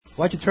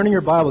Why don't you turn in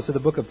your Bibles to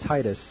the book of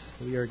Titus?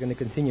 We are going to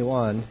continue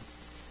on.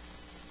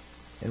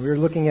 And we're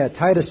looking at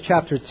Titus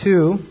chapter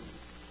 2.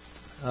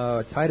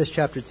 Titus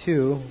chapter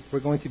 2. We're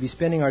going to be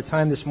spending our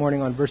time this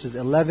morning on verses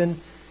 11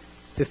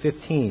 to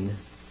 15.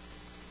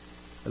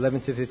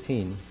 11 to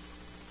 15.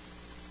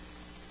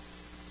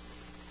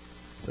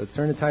 So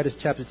turn to Titus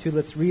chapter 2.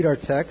 Let's read our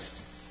text.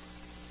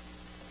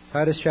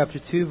 Titus chapter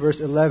 2, verse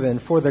 11.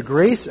 For the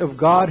grace of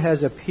God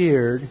has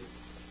appeared,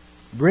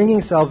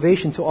 bringing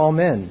salvation to all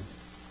men,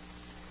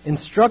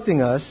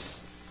 instructing us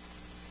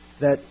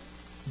that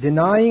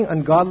denying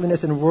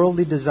ungodliness and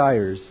worldly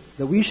desires,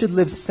 that we should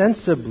live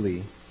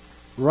sensibly,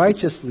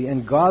 righteously,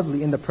 and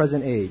godly in the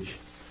present age,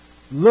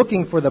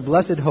 looking for the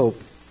blessed hope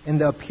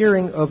and the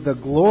appearing of the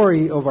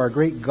glory of our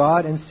great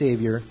God and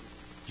Savior,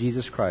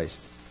 Jesus Christ,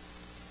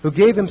 who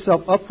gave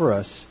himself up for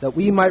us, that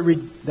he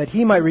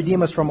might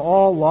redeem us from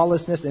all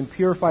lawlessness and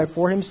purify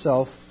for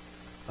himself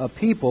a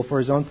people for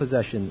his own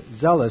possession,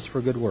 zealous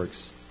for good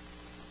works.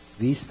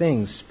 These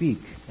things speak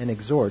and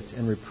exhort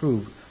and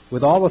reprove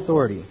with all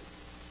authority.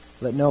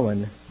 Let no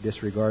one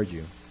disregard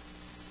you.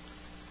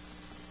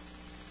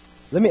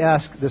 Let me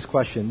ask this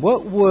question.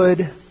 What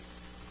would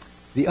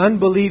the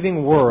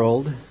unbelieving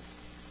world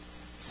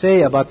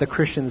say about the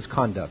Christian's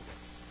conduct?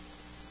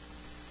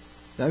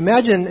 Now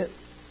imagine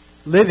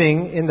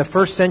living in the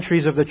first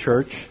centuries of the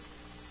church,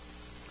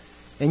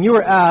 and you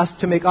were asked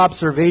to make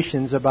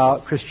observations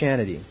about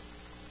Christianity,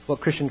 what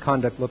Christian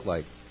conduct looked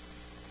like.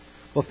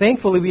 Well,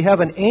 thankfully, we have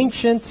an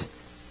ancient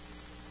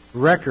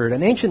record,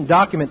 an ancient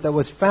document that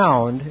was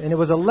found, and it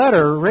was a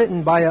letter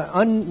written by an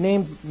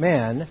unnamed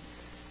man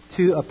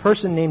to a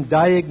person named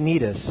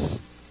Diognetus.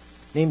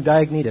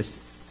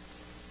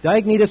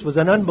 Diognetus was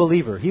an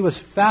unbeliever. He was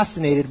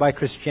fascinated by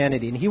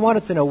Christianity, and he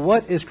wanted to know,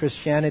 what is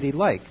Christianity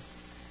like?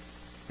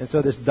 And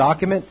so this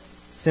document,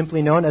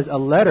 simply known as a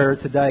letter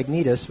to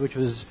Diognetus, which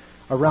was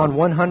around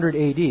 100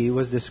 AD,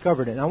 was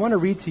discovered. And I want to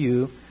read to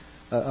you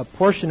a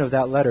portion of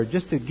that letter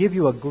just to give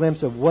you a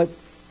glimpse of what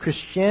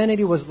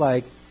Christianity was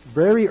like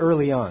very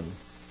early on,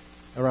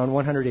 around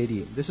 100 AD.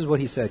 This is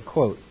what he said,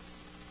 quote,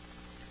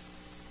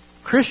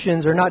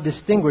 Christians are not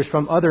distinguished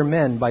from other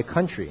men by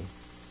country,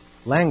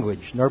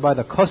 language, nor by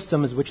the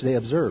customs which they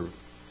observe.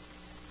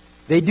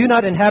 They do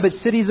not inhabit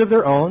cities of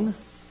their own,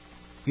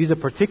 use a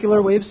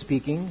particular way of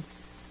speaking,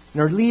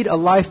 nor lead a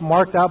life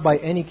marked out by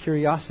any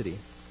curiosity.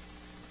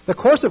 The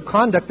course of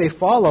conduct they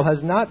follow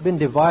has not been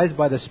devised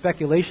by the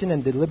speculation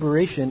and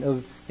deliberation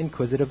of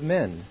inquisitive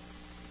men.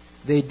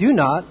 They do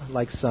not,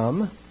 like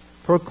some,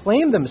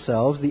 proclaim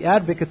themselves the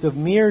advocates of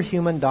mere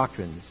human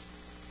doctrines.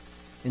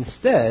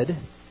 Instead,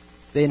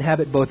 they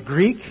inhabit both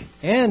Greek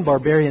and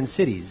barbarian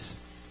cities.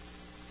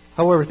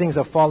 However, things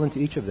have fallen to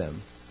each of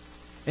them.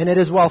 And it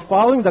is while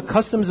following the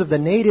customs of the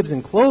natives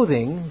in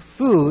clothing,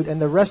 food, and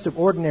the rest of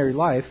ordinary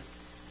life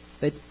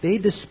that they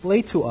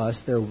display to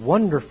us their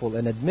wonderful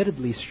and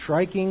admittedly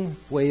striking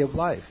way of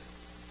life.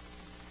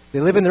 They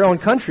live in their own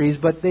countries,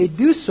 but they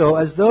do so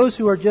as those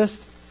who are just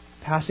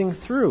passing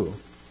through.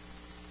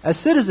 As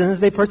citizens,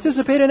 they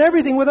participate in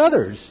everything with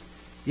others,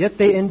 yet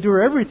they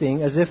endure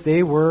everything as if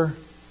they were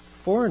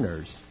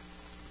foreigners.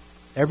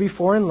 Every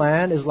foreign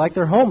land is like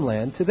their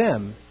homeland to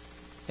them,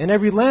 and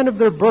every land of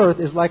their birth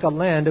is like a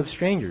land of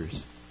strangers.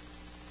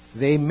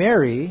 They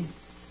marry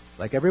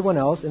like everyone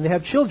else, and they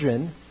have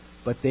children,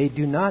 but they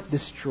do not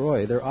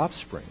destroy their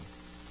offspring.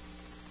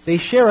 They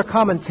share a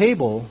common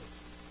table,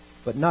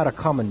 but not a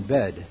common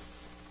bed.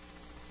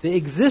 They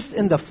exist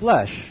in the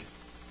flesh,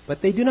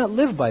 but they do not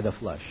live by the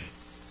flesh.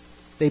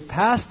 They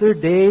pass their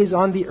days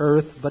on the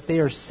earth, but they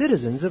are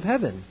citizens of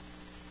heaven.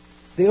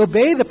 They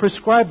obey the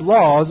prescribed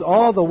laws,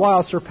 all the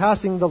while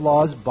surpassing the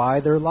laws by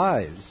their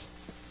lives.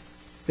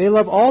 They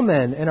love all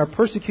men and are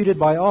persecuted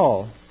by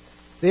all.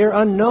 They are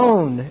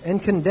unknown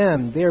and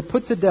condemned. They are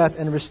put to death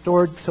and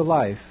restored to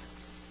life.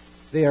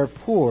 They are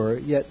poor,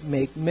 yet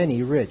make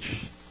many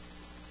rich.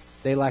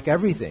 They lack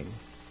everything,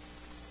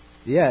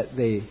 yet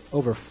they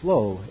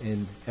overflow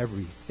in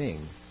everything.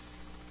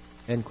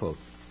 End quote.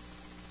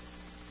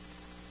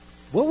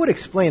 What would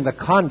explain the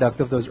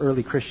conduct of those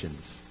early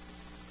Christians?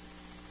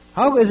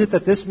 How is it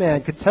that this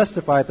man could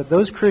testify that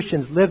those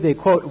Christians lived a,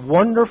 quote,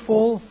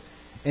 wonderful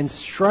and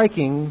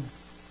striking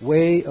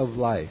way of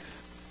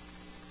life?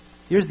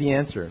 Here's the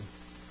answer.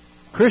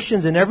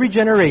 Christians in every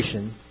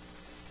generation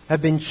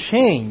have been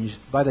changed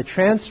by the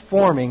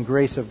transforming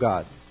grace of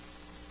God.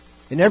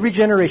 In every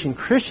generation,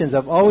 Christians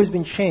have always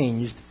been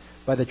changed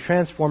by the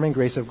transforming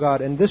grace of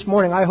God. And this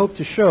morning, I hope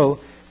to show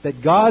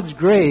that God's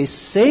grace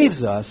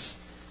saves us,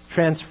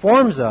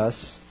 transforms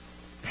us,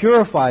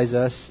 purifies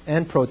us,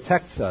 and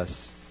protects us.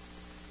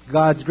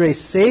 God's grace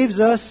saves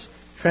us,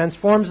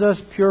 transforms us,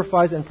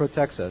 purifies, and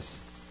protects us.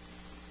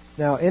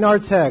 Now, in our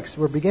text,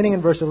 we're beginning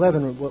in verse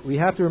 11. We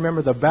have to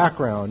remember the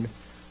background,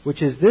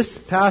 which is this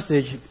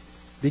passage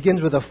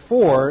begins with a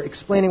 4,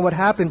 explaining what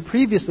happened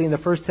previously in the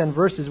first 10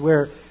 verses,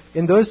 where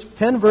in those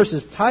 10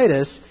 verses,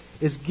 Titus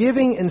is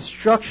giving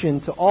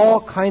instruction to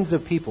all kinds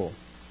of people.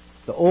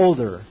 The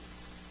older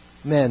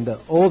men, the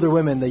older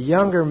women, the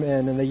younger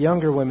men and the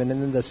younger women,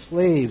 and then the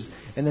slaves.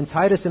 And then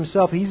Titus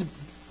himself, he's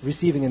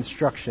receiving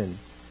instruction.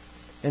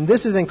 And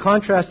this is in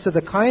contrast to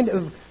the kind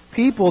of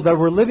people that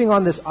were living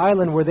on this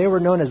island where they were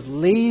known as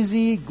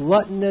lazy,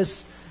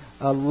 gluttonous,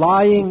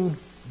 lying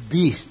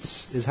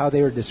beasts, is how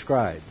they were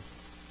described.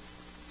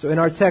 So in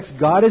our text,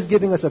 God is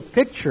giving us a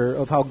picture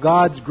of how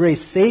God's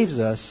grace saves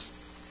us,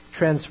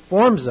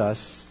 transforms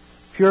us,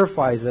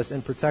 purifies us,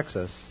 and protects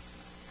us.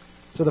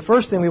 So the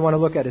first thing we want to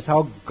look at is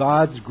how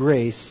God's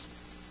grace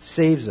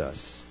saves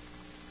us.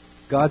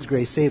 God's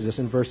grace saves us.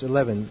 In verse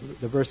 11,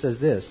 the verse says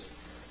this: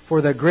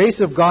 "For the grace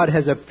of God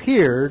has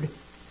appeared,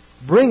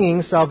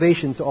 bringing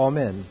salvation to all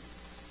men."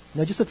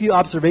 Now just a few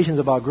observations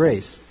about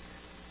grace.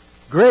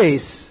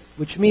 Grace,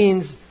 which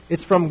means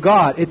it's from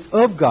God, it's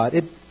of God.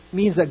 It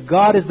means that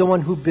God is the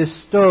one who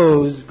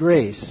bestows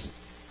grace.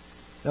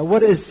 Now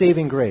what is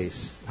saving grace?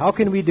 How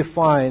can we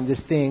define this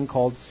thing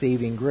called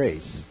saving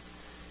grace?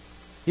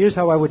 Here's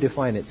how I would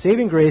define it.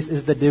 Saving grace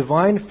is the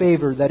divine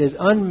favor that is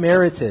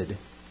unmerited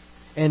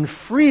and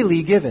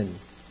freely given.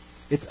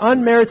 It's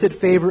unmerited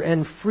favor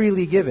and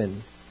freely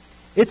given.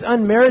 It's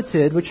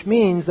unmerited, which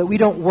means that we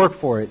don't work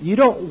for it. You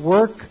don't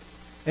work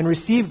and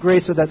receive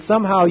grace so that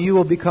somehow you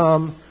will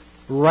become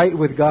right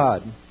with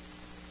God.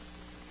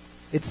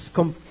 It's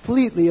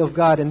completely of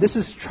God, and this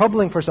is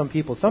troubling for some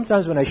people.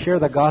 Sometimes when I share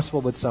the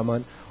gospel with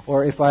someone,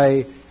 or if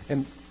I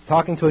am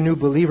talking to a new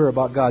believer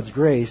about God's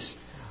grace,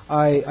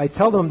 I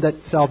tell them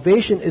that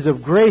salvation is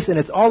of grace and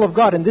it's all of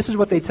God. And this is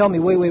what they tell me: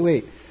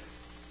 wait.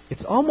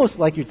 It's almost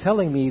like you're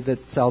telling me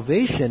that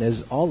salvation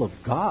is all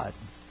of God.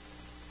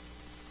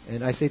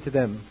 And I say to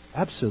them,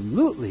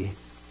 absolutely.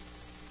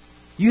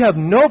 You have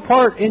no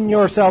part in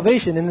your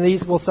salvation. And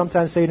these will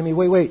sometimes say to me,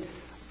 wait,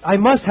 I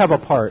must have a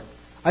part.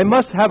 I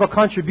must have a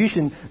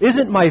contribution.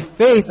 Isn't my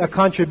faith a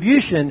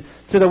contribution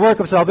to the work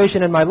of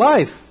salvation in my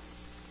life?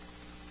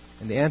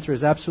 And the answer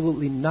is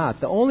absolutely not.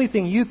 The only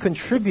thing you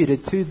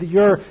contributed to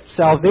your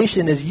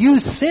salvation is you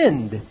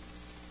sinned,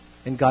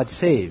 and God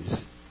saves.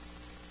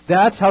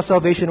 That's how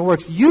salvation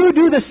works. You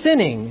do the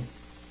sinning,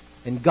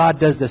 and God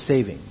does the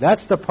saving.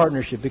 That's the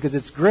partnership, because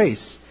it's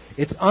grace.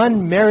 It's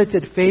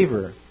unmerited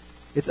favor.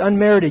 It's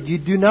unmerited. You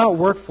do not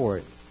work for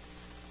it.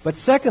 But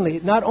secondly,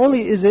 not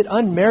only is it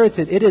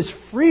unmerited, it is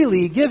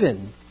freely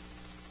given.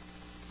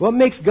 What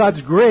makes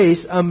God's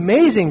grace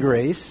amazing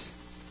grace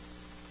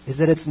is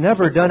that it's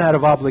never done out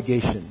of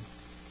obligation.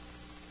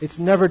 It's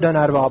never done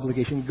out of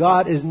obligation.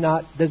 God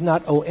does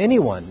not owe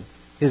anyone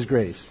His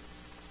grace.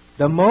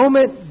 The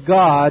moment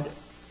God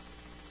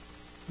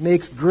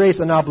makes grace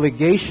an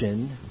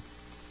obligation,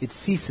 it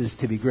ceases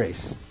to be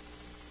grace.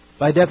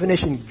 By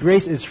definition,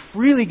 grace is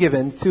freely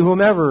given to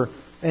whomever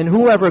and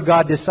whoever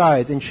God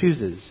decides and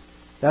chooses.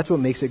 That's what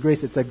makes it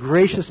grace. It's a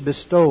gracious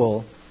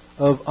bestowal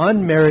of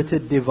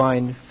unmerited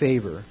divine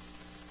favor.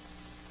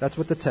 That's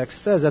what the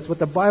text says. That's what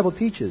the Bible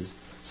teaches.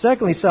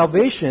 Secondly,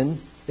 salvation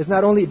is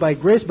not only by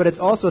grace, but it's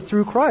also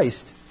through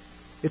Christ.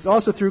 It's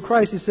also through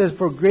Christ. He says,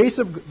 "For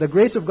the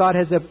grace of God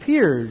has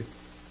appeared."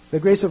 The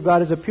grace of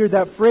God has appeared.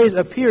 That phrase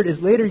 "appeared"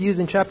 is later used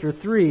in chapter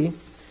 3,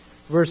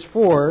 verse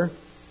 4,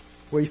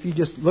 where if you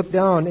just look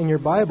down in your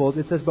Bibles,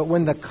 it says, "But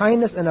when the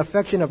kindness and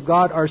affection of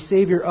God our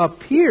Savior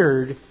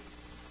appeared,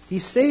 He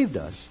saved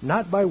us,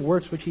 not by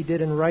works which He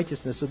did in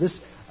righteousness." So this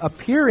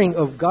appearing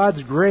of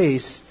God's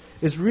grace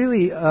is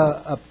really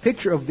a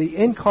picture of the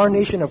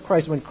incarnation of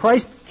Christ. When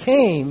Christ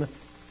came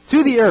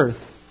to the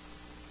earth,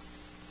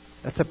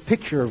 that's a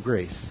picture of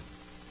grace.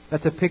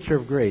 That's a picture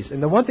of grace.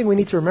 And the one thing we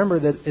need to remember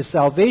that is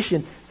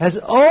salvation has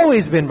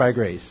always been by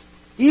grace.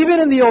 Even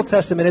in the Old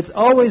Testament, it's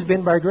always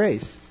been by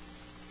grace.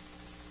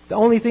 The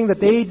only thing that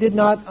they did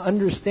not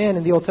understand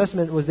in the Old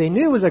Testament was they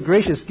knew it was a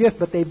gracious gift,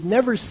 but they've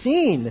never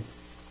seen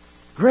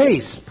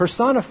grace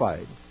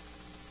personified.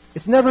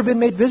 It's never been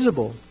made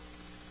visible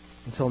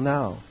until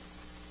now.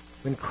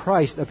 When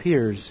Christ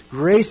appears,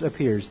 grace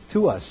appears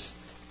to us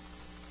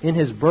in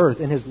His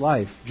birth, in His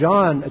life.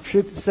 John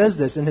says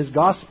this in his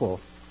Gospel,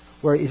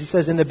 where he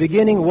says, "In the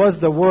beginning was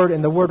the Word,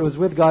 and the Word was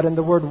with God, and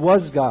the Word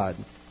was God."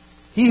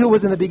 He who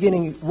was in the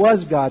beginning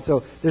was God.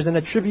 So there's an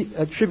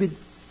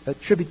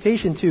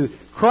attribution to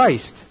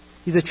Christ.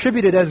 He's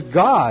attributed as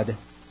God.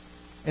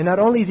 And not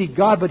only is He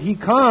God, but He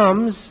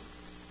comes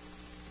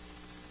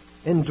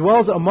and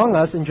dwells among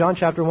us in John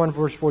chapter 1,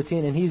 verse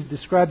 14. And He's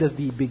described as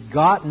the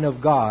begotten of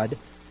God,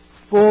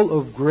 full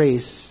of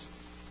grace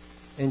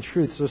and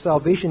truth. So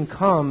salvation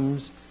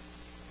comes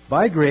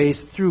by grace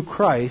through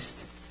Christ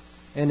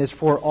and is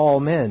for all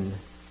men.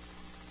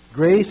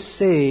 Grace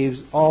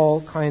saves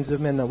all kinds of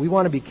men. Now, we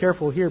want to be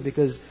careful here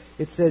because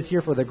it says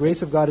here, "For the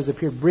grace of God has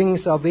appeared, bringing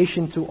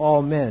salvation to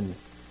all men."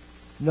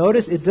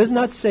 Notice it does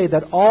not say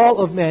that all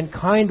of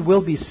mankind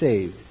will be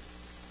saved.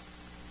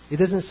 It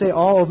doesn't say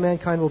all of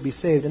mankind will be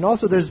saved. And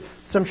also there's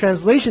some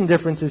translation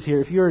differences here.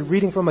 If you're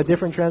reading from a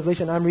different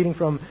translation, I'm reading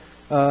from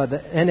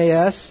the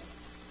NAS.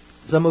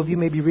 Some of you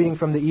may be reading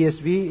from the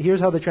ESV.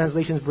 Here's how the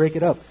translations break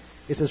it up.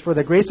 It says, "For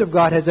the grace of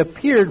God has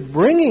appeared,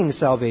 bringing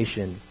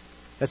salvation."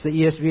 That's the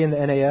ESV and the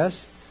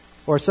NAS.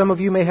 Or some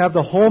of you may have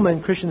the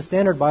Holman Christian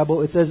Standard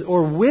Bible. It says,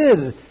 "or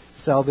with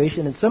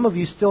salvation." And some of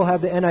you still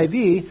have the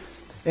NIV.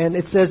 And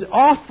it says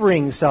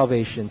offering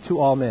salvation to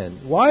all men.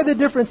 Why the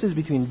differences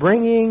between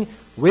bringing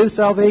with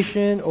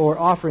salvation or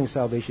offering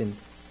salvation?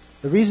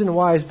 The reason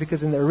why is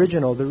because in the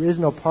original there is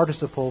no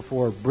participle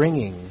for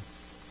bringing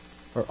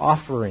or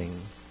offering.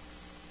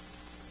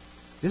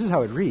 This is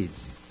how it reads.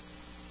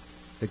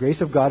 The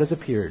grace of God has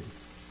appeared,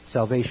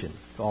 salvation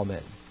to all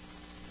men.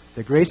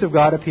 The grace of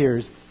God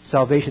appears,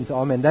 salvation to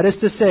all men. That is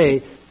to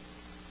say,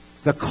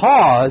 the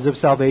cause of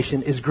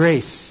salvation is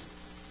grace.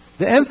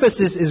 The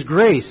emphasis is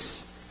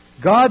grace.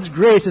 God's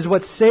grace is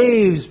what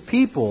saves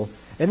people,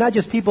 and not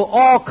just people,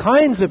 all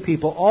kinds of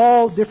people,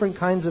 all different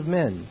kinds of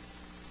men.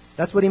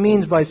 That's what he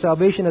means by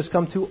salvation has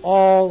come to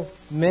all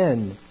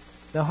men.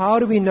 Now, how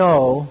do we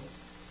know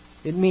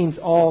it means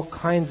all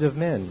kinds of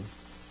men?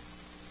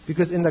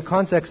 Because in the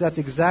context, that's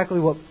exactly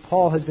what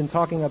Paul has been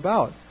talking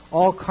about.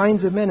 All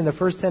kinds of men in the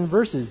first 10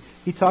 verses.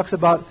 He talks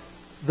about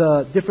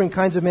the different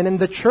kinds of men in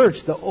the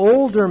church. The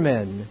older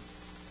men,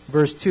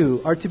 verse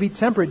 2, are to be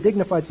temperate,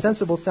 dignified,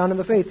 sensible, sound in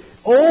the faith.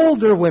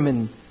 Older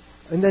women,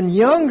 and then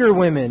younger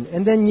women,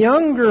 and then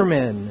younger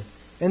men,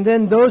 and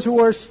then those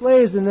who are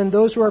slaves, and then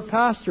those who are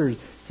pastors.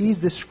 He's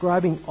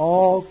describing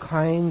all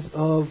kinds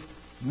of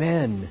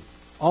men,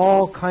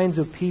 all kinds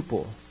of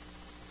people.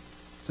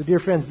 So, dear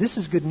friends, this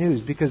is good news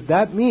because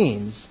that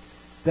means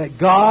that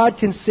God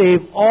can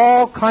save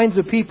all kinds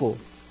of people,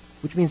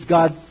 which means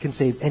God can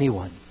save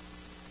anyone.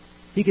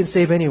 He can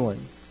save anyone.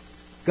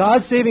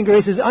 God's saving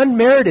grace is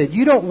unmerited.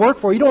 You don't work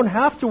for it. You don't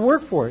have to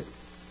work for it.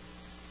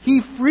 He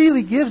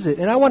freely gives it.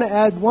 And I want to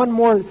add one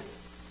more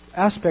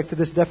aspect to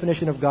this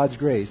definition of God's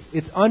grace.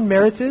 It's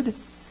unmerited,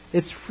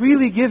 it's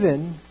freely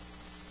given,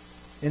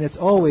 and it's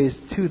always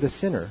to the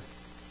sinner.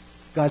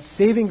 God's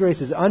saving grace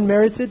is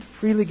unmerited,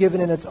 freely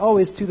given, and it's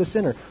always to the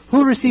sinner.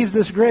 Who receives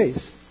this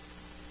grace?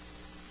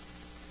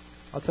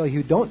 I'll tell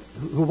you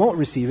who won't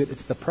receive it.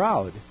 It's the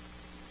proud.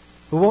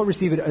 Who won't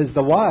receive it is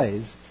the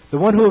wise. The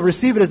one who will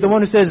receive it is the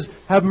one who says,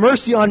 "Have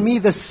mercy on me,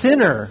 the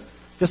sinner."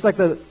 Just like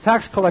the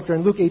tax collector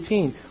in Luke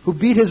 18, who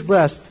beat his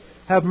breast,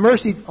 "Have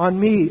mercy on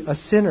me, a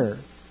sinner."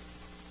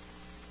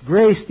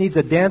 Grace needs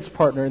a dance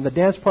partner, and the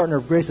dance partner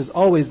of grace is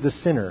always the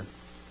sinner.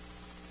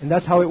 And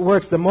that's how it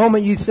works. The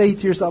moment you say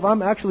to yourself,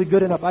 "I'm actually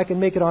good enough, I can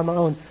make it on my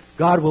own,"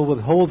 God will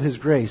withhold His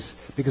grace,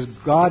 because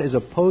God is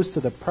opposed to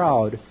the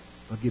proud,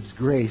 but gives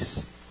grace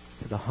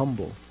to the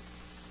humble.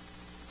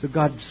 So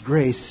God's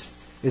grace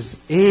is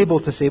able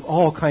to save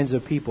all kinds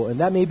of people. And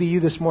that may be you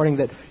this morning,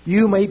 that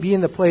you might be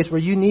in the place where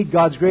you need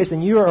God's grace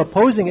and you are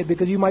opposing it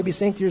because you might be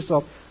saying to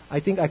yourself, "I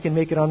think I can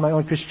make it on my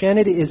own.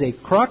 Christianity is a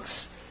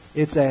crux.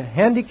 It's a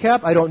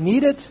handicap. I don't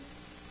need it.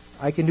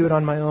 I can do it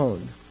on my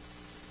own."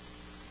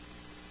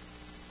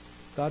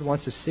 God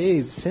wants to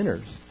save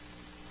sinners.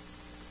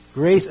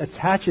 Grace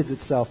attaches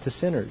itself to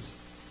sinners,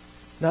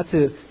 not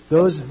to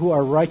those who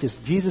are righteous.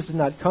 Jesus did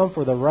not come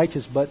for the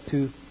righteous, but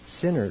to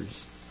sinners.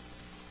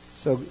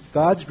 So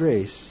God's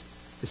grace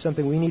is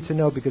something we need to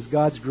know, because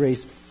God's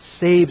grace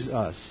saves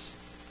us.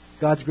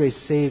 God's grace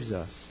saves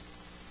us.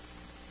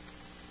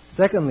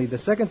 Secondly, the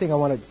second thing I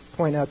want to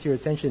point out to your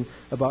attention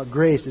about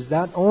grace is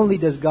not only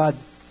does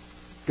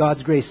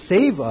God's grace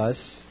save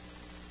us,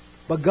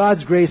 but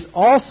God's grace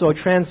also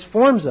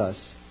transforms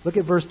us. Look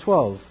at verse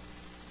 12.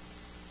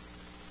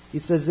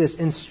 It says this,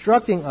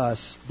 "Instructing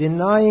us,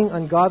 denying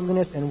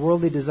ungodliness and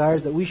worldly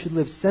desires, that we should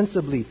live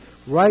sensibly,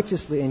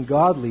 righteously, and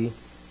godly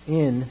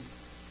in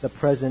the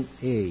present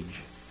age."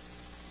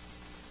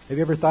 Have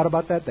you ever thought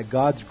about that? That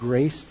God's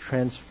grace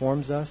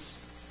transforms us?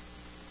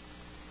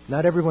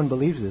 Not everyone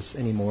believes this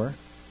anymore.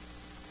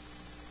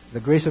 The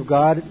grace of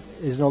God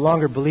is no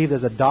longer believed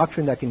as a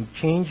doctrine that can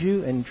change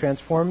you and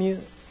transform you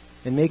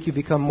and make you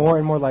become more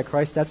and more like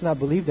Christ. That's not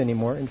believed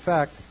anymore. In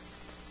fact,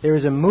 there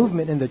is a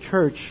movement in the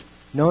church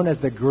known as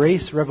the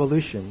Grace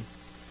Revolution,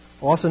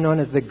 also known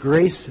as the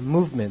Grace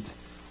Movement,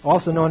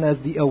 also known as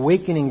the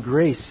Awakening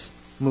Grace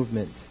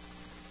Movement.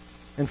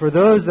 And for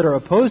those that are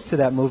opposed to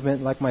that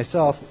movement, like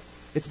myself,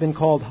 it's been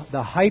called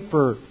the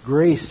Hyper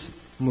Grace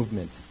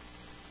Movement.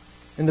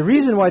 And the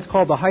reason why it's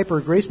called the Hyper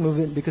Grace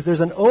Movement, because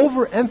there's an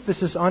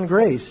overemphasis on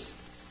grace.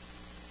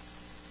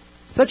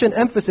 Such an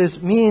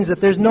emphasis means that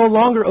there's no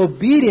longer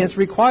obedience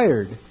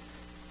required.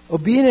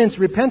 Obedience,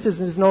 repentance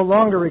is no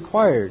longer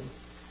required.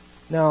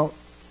 Now,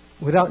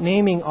 without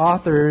naming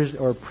authors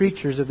or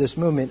preachers of this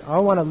movement, I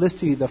want to list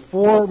to you the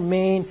 4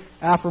 main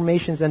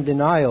affirmations and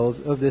denials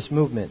of this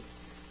movement,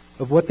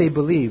 of what they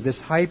believe, this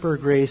hyper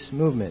grace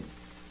movement.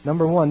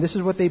 Number 1, this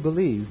is what they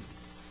believe.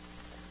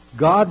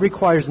 God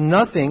requires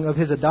nothing of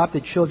His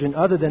adopted children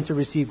other than to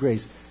receive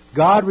grace.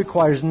 God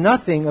requires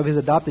nothing of His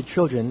adopted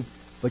children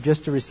but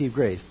just to receive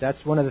grace.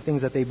 That's one of the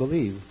things that they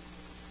believe.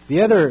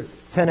 The other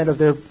tenet of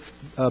their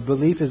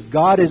belief is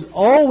God is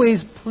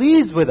always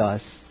pleased with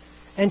us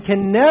and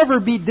can never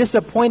be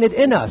disappointed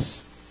in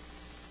us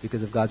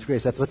because of God's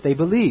grace. That's what they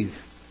believe.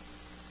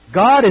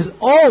 God is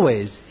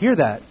always, hear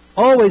that,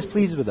 always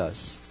pleased with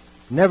us,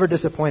 never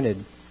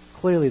disappointed.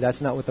 Clearly, that's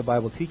not what the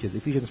Bible teaches.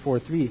 Ephesians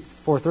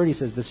 4:30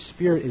 says the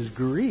Spirit is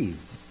grieved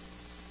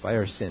by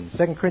our sin.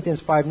 2 Corinthians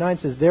 5:9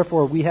 says,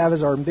 "Therefore we have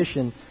as our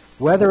ambition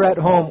whether at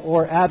home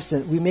or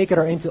absent, we make it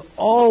our aim to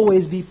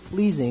always be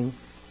pleasing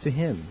to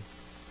Him.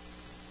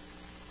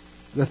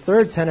 The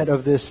third tenet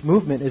of this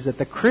movement is that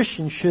the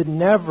Christian should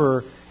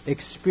never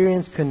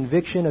experience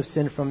conviction of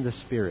sin from the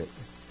Spirit.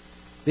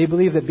 They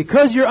believe that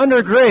because you're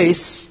under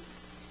grace,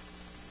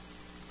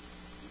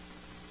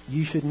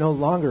 you should no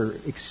longer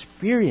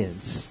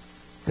experience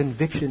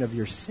conviction of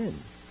your sin.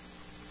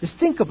 Just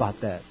think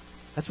about that.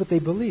 That's what they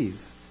believe.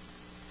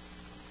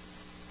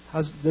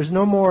 There's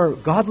no more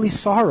godly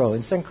sorrow.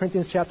 In 2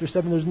 Corinthians chapter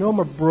 7, there's no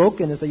more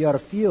brokenness that you ought to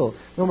feel.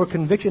 No more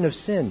conviction of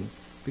sin.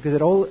 Because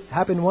it all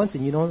happened once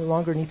and you no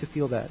longer need to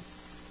feel that.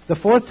 The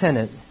fourth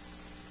tenet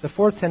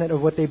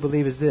of what they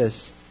believe is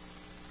this.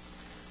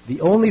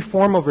 The only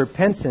form of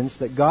repentance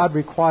that God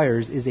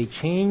requires is a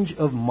change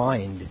of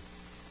mind,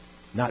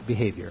 not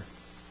behavior.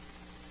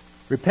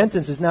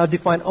 Repentance is now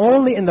defined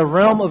only in the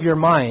realm of your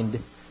mind,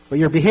 but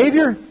your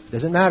behavior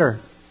doesn't matter.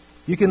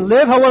 You can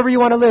live however you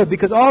want to live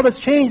because all that's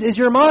changed is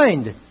your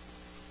mind,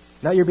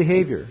 not your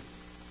behavior.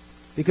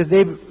 Because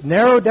they've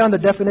narrowed down the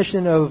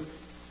definition of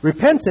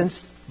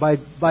repentance by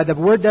the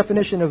word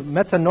definition of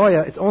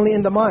metanoia. It's only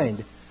in the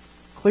mind.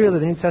 Clearly,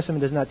 the New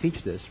Testament does not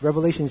teach this.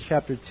 Revelation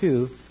chapter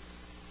 2,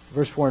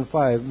 verse 4 and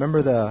 5.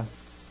 Remember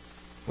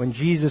when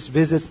Jesus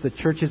visits the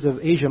churches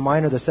of Asia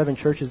Minor, the 7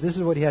 churches, this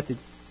is what he had to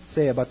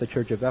say about the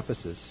church of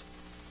Ephesus.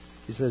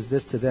 He says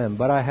this to them,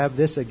 "But I have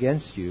this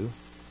against you,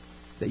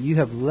 that you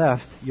have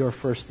left your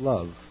first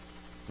love.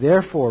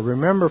 Therefore,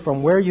 remember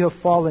from where you have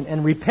fallen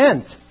and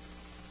repent,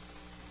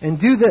 and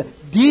do the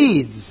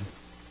deeds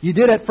you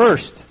did at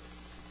first.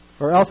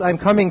 Or else I'm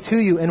coming to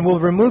you and will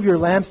remove your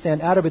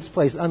lampstand out of its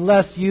place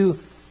unless you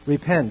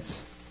repent."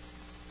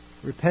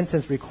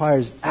 Repentance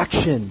requires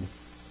action.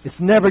 It's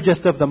never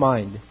just of the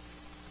mind.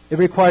 It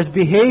requires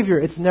behavior.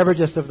 It's never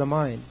just of the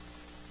mind.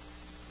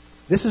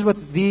 This is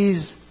what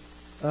these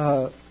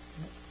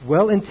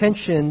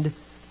well-intentioned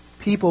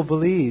people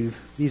believe.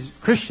 These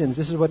Christians,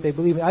 this is what they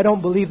believe. I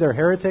don't believe they're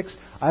heretics.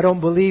 I don't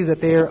believe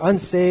that they are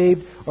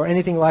unsaved or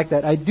anything like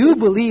that. I do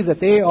believe that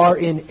they are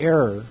in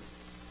error.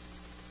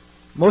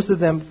 Most of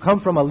them come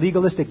from a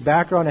legalistic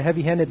background, a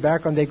heavy-handed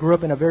background. They grew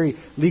up in a very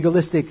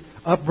legalistic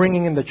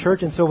upbringing in the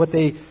church, and so what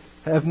they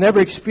have never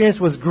experienced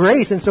was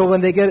grace. And so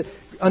when they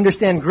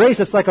understand grace,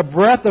 it's like a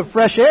breath of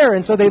fresh air,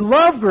 and so they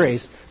love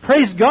grace.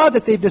 Praise God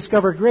that they've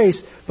discovered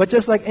grace. But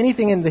just like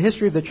anything in the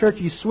history of the church,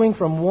 you swing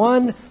from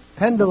one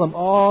pendulum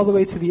all the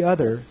way to the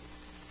other.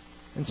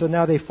 And so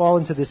now they fall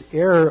into this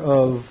error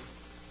of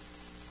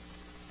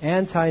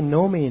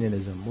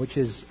antinomianism, which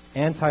is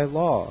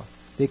anti-law.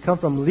 They come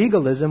from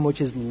legalism, which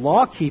is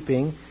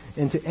law-keeping,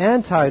 into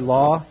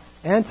anti-law,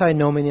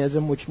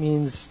 antinomianism, which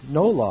means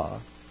no law.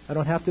 I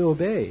don't have to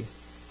obey.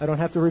 I don't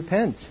have to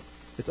repent.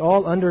 It's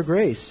all under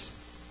grace.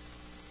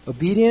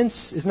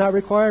 Obedience is not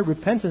required.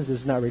 Repentance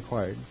is not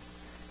required.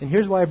 And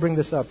here's why I bring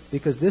this up.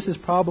 Because this is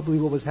probably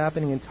what was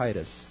happening in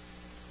Titus.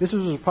 This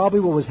was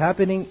probably what was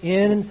happening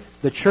in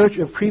the church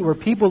of Crete, where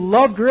people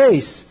love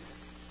grace,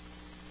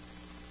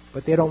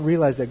 but they don't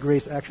realize that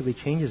grace actually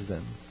changes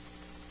them.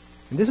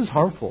 And this is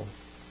harmful.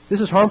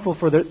 This is harmful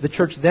for the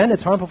church then.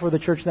 It's harmful for the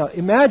church now.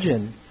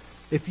 Imagine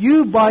if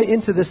you buy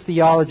into this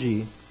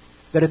theology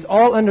that it's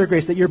all under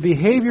grace, that your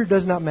behavior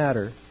does not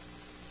matter.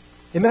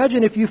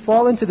 Imagine if you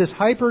fall into this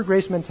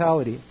hyper-grace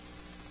mentality.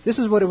 This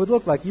is what it would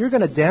look like. You're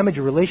going to damage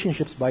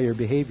relationships by your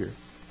behavior.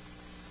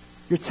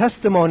 Your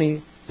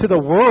testimony to the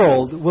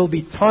world will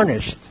be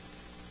tarnished.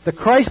 The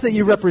Christ that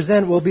you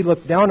represent will be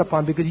looked down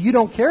upon because you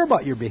don't care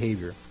about your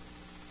behavior.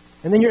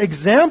 And then your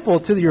example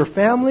to your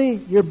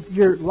family,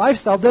 your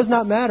lifestyle does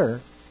not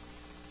matter.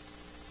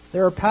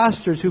 There are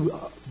pastors who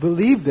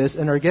believe this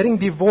and are getting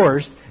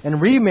divorced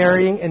and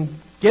remarrying and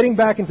getting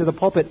back into the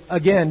pulpit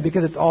again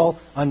because it's all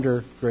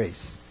under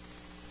grace.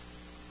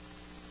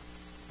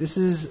 This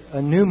is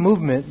a new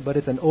movement, but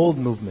it's an old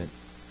movement.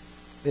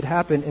 It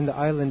happened in the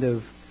island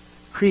of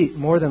Crete,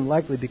 more than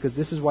likely, because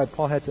this is why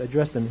Paul had to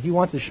address them. He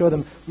wants to show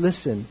them,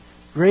 listen,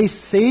 grace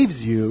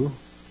saves you.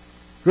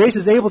 Grace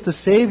is able to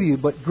save you,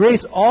 but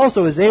grace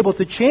also is able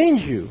to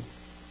change you.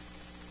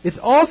 It's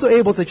also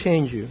able to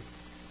change you.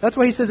 That's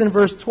why he says in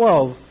verse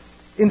 12,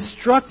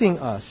 instructing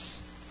us.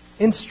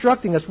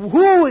 Instructing us.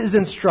 Who is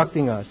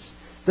instructing us?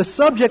 The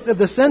subject of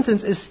the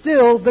sentence is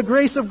still the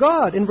grace of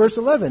God in verse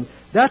 11.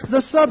 That's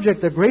the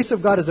subject. The grace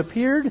of God has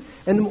appeared.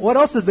 And what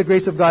else does the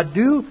grace of God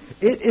do?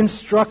 It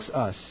instructs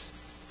us.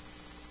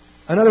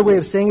 Another way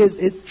of saying it is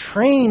it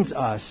trains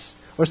us.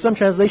 Or some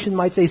translation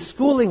might say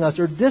schooling us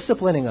or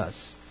disciplining us.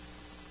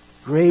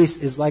 Grace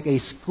is like a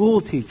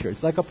school teacher.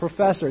 It's like a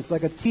professor. It's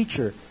like a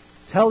teacher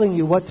telling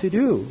you what to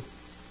do.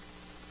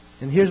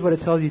 And here's what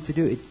it tells you to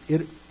do.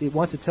 It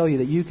wants to tell you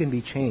that you can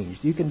be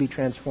changed. You can be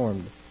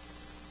transformed.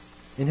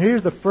 And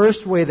here's the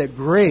first way that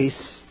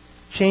grace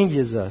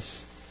changes us.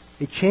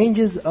 It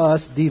changes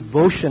us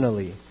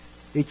devotionally.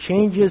 It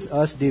changes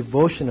us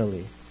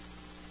devotionally.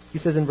 He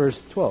says in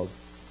verse 12,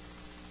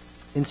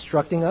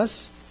 instructing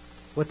us.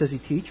 What does he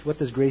teach? What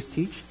does grace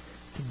teach?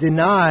 To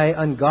deny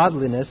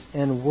ungodliness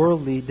and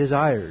worldly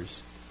desires.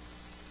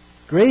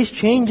 Grace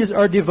changes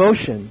our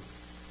devotion.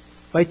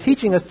 by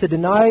teaching us to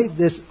deny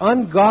this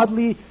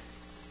ungodly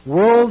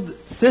world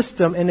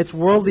system and its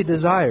worldly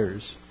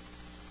desires.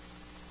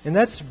 And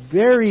that's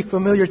very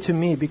familiar to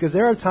me, because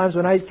there are times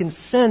when I can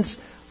sense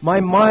my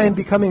mind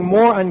becoming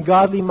more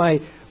ungodly, my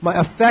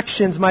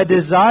affections, my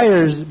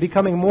desires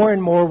becoming more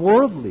and more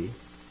worldly.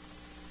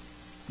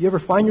 You ever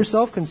find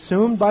yourself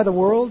consumed by the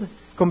world,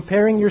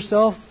 comparing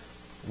yourself,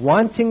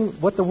 wanting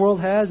what the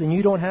world has and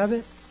you don't have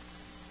it?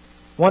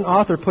 One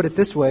author put it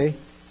this way: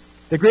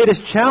 the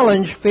greatest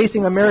challenge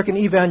facing American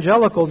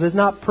evangelicals is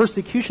not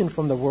persecution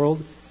from the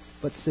world,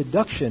 but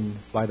seduction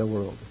by the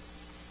world.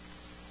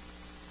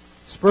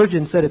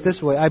 Spurgeon said it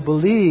this way: I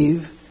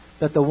believe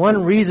that the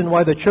one reason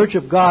why the Church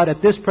of God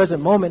at this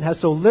present moment has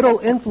so little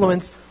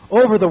influence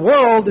over the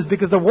world is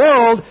because the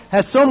world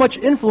has so much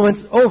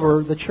influence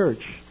over the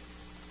church.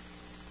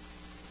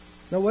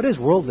 Now, what is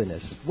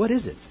worldliness? What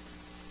is it?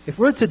 If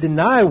we're to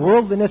deny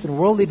worldliness and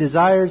worldly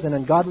desires and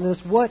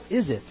ungodliness, what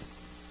is it?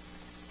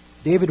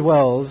 David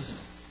Wells,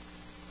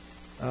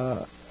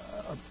 a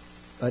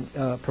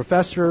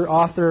professor,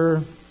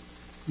 author,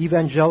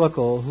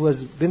 evangelical, who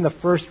has been the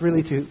first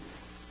really to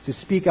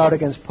speak out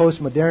against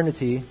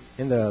postmodernity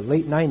in the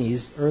late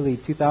 90s, early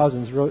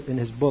 2000s, wrote in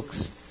his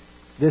books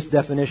this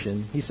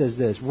definition. He says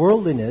this: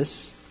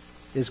 worldliness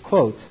is,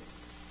 quote,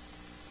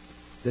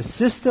 the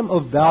system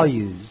of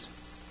values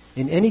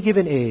in any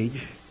given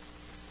age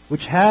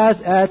which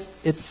has at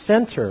its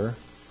center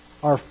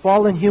our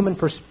fallen human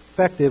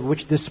perspective,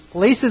 which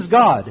displaces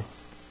God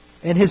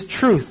and His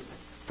truth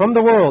from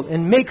the world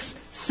and makes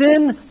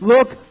sin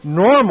look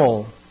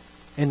normal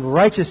and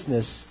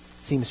righteousness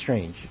seem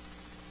strange.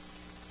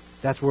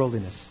 That's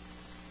worldliness.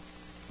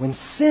 When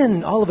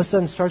sin all of a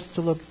sudden starts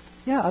to look,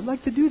 yeah, I'd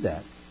like to do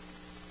that.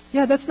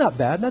 Yeah, that's not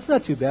bad. That's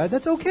not too bad.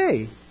 That's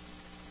okay.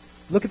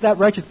 Look at that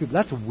righteous people.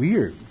 That's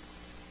weird.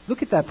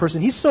 Look at that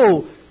person. He's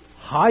so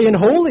high and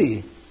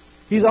holy.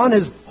 He's on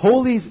his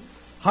holy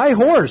high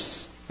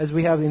horse, as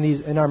we have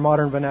in our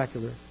modern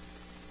vernacular.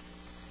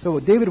 So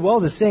what David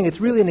Wells is saying, it's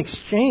really an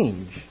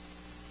exchange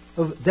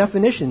of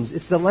definitions.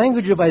 It's the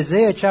language of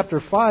Isaiah chapter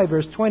 5,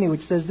 verse 20,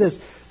 which says this: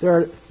 there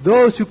are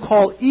those who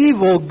call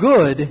evil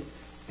good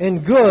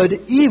and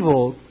good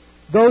evil.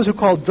 Those who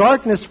call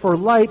darkness for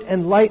light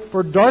and light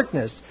for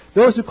darkness.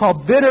 Those who call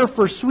bitter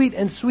for sweet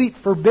and sweet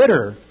for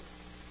bitter.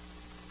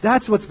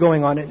 That's what's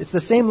going on. It's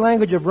the same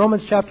language of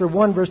Romans chapter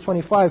 1, verse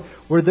 25,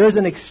 where there's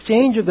an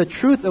exchange of the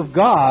truth of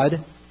God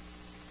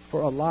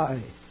for a lie.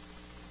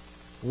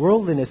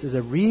 Worldliness is a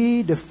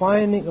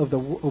redefining of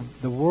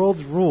the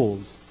world's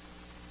rules.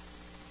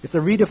 It's a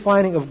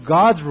redefining of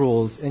God's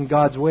rules and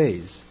God's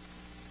ways.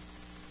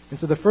 And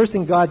so the first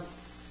thing God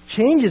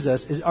changes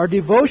us is our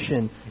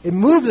devotion. It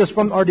moves us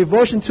from our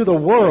devotion to the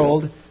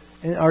world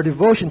and our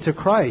devotion to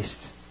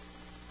Christ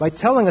by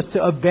telling us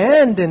to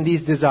abandon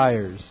these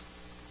desires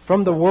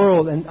from the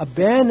world and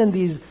abandon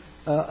these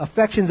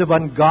affections of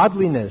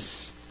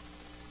ungodliness,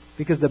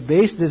 because the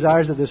base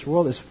desires of this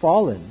world is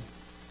fallen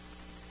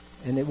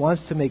and it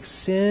wants to make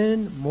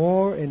sin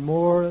more and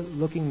more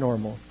looking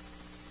normal.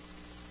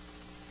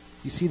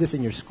 You see this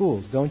in your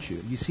schools, don't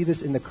you? You see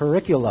this in the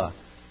curricula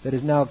that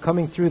is now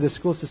coming through the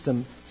school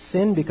system.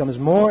 Sin becomes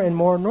more and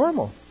more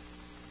normal.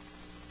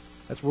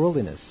 That's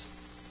worldliness.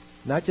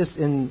 Not just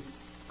in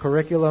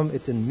curriculum,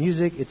 it's in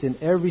music, it's in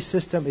every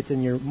system, it's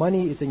in your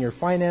money, it's in your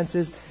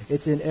finances,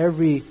 it's in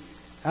every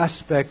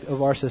aspect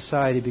of our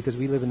society, because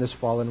we live in this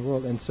fallen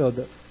world. And so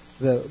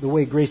the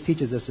way grace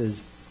teaches us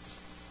is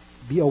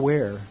be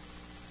aware.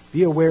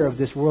 Be aware of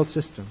this world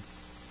system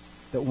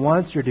that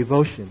wants your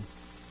devotion.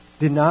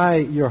 Deny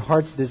your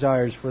heart's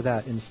desires for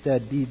that.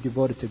 Instead, be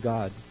devoted to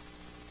God.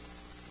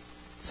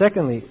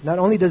 Secondly, not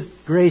only does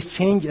grace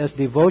change us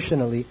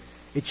devotionally,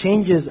 it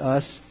changes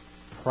us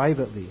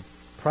privately.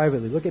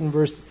 Look at in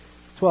verse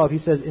 12. He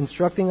says,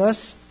 instructing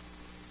us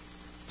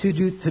to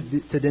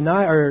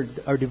deny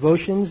our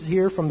devotions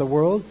here from the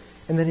world.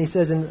 And then he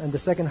says in the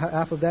second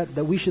half of that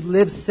we should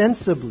live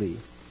sensibly.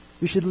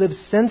 We should live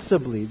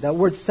sensibly. That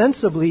word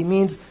sensibly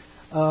means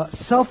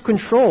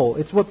self-control.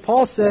 It's what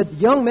Paul said,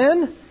 young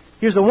men,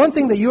 here's the one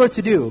thing that you are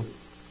to do.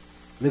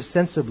 Live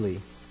sensibly.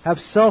 Have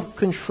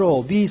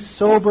self-control. Be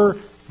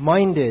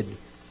sober-minded.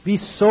 Be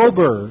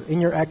sober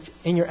in your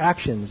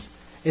actions.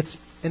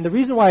 And the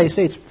reason why I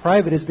say it's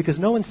private is because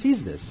no one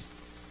sees this.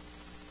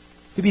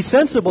 To be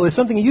sensible is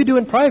something you do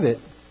in private.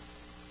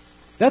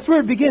 That's where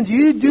it begins.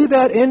 You do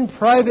that in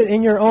private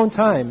in your own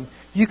time.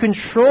 You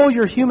control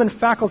your human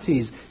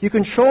faculties. You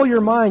control your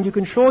mind. You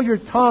control your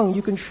tongue.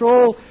 You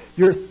control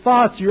your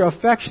thoughts, your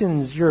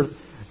affections, your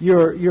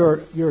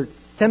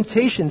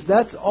temptations.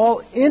 That's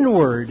all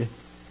inward,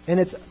 and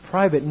it's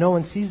private. No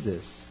one sees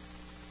this.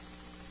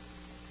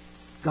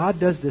 God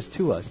does this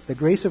to us. The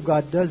grace of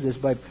God does this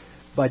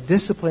by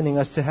disciplining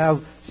us to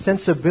have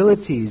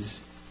sensibilities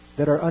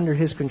that are under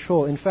His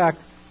control. In fact,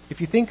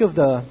 if you think of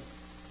the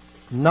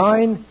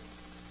 9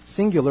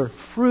 singular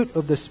fruit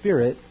of the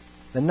Spirit,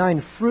 the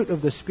 9 fruit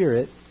of the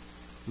Spirit,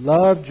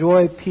 love,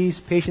 joy, peace,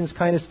 patience,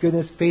 kindness,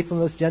 goodness,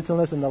 faithfulness,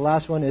 gentleness, and the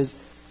last one is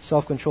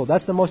self-control.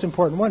 That's the most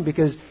important one,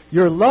 because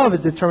your love is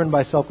determined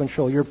by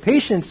self-control. Your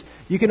patience,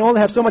 you can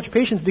only have so much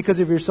patience because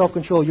of your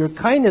self-control. Your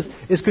kindness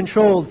is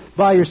controlled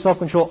by your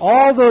self-control.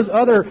 All those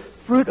other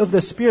fruit of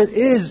the Spirit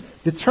is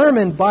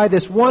determined by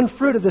this one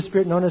fruit of the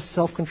Spirit known as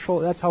self-control.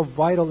 That's how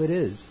vital it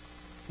is.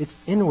 It's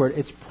inward.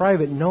 It's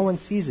private. No one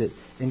sees it.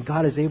 And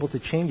God is able to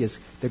change us.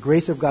 The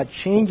grace of God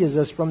changes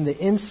us from the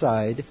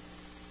inside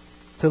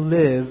to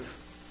live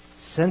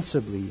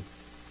sensibly.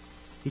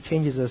 He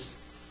changes us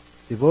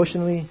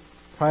devotionally,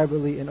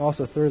 privately, and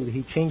also thirdly,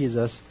 He changes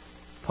us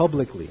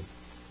publicly.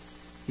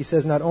 He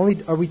says not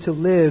only are we to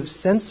live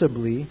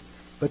sensibly,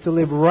 but to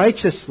live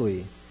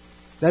righteously.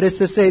 That is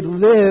to say,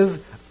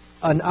 live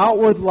an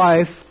outward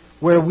life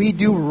where we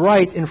do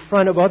right in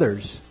front of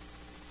others.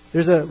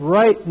 There's a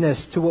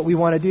rightness to what we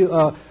want to do,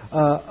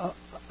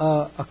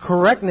 a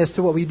correctness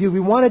to what we do. We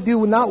want to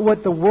do not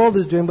what the world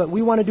is doing, but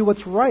we want to do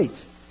what's right.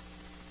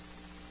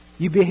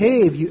 You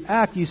behave, you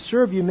act, you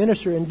serve, you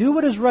minister, and do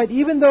what is right,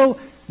 even though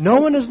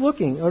no one is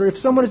looking. Or if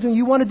someone is doing,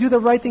 you want to do the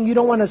right thing. You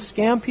don't want to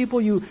scam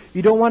people. You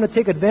don't want to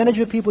take advantage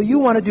of people. You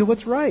want to do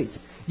what's right.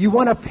 You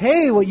want to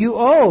pay what you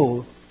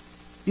owe.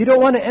 You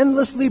don't want to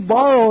endlessly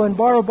borrow and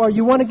borrow.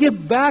 You want to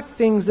give back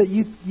things that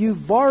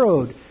you've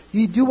borrowed.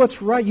 You do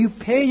what's right. You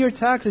pay your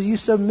taxes. You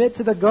submit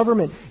to the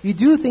government. You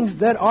do things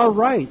that are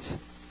right.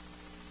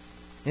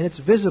 And it's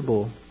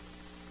visible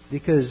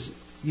because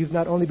you've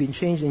not only been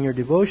changed in your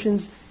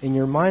devotions, in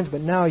your minds,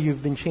 but now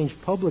you've been changed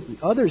publicly.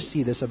 Others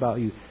see this about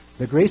you.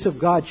 The grace of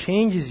God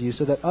changes you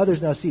so that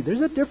others now see.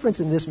 There's a difference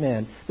in this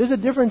man. There's a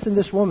difference in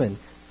this woman.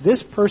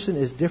 This person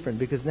is different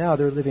because now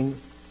they're living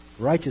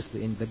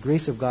righteously. And the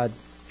grace of God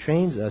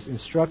trains us,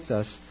 instructs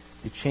us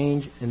to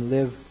change and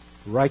live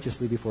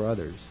righteously before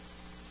others.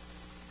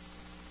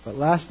 But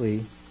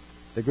lastly,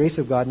 the grace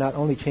of God not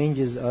only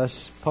changes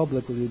us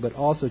publicly, but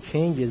also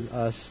changes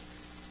us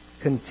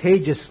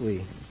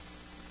contagiously.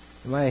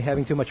 Am I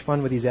having too much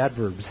fun with these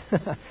adverbs?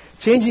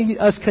 Changing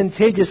us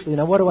contagiously.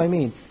 Now what do I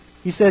mean?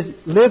 He says,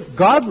 live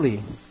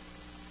godly.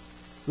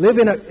 Live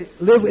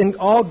in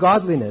all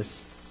godliness.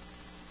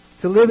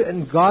 To live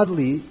in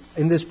godly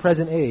in this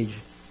present age,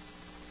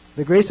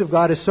 the grace of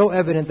God is so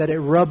evident that it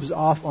rubs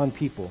off on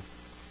people.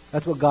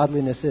 That's what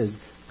godliness is.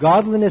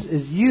 Godliness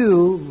is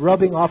you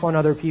rubbing off on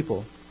other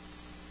people.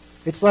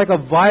 It's like a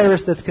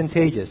virus that's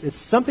contagious. It's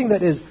something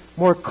that is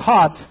more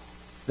caught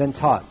than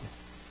taught.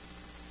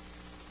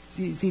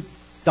 See,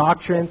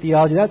 doctrine,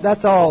 theology,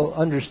 that's all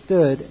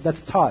understood,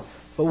 that's taught.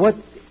 But what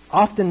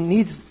often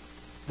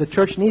the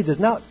church needs is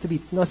not to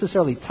be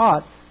necessarily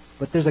taught,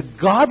 but there's a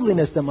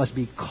godliness that must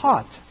be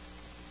caught.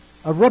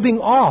 A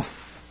rubbing off.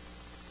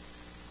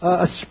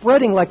 A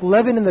spreading like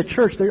leaven in the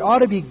church. There ought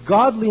to be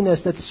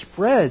godliness that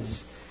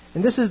spreads.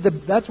 And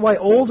that's why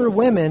older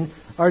women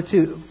are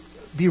to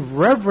be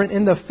reverent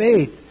in the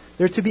faith.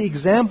 They're to be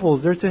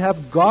examples. They're to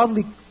have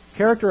godly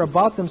character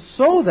about them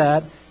so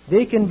that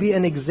they can be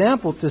an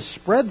example to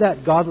spread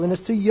that godliness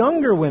to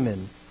younger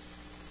women.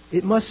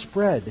 It must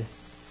spread.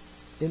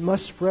 It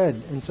must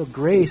spread. And so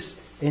grace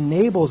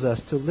enables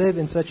us to live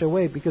in such a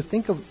way, because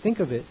think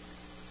of it.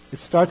 It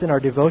starts in our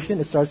devotion.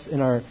 It starts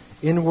in our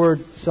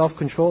inward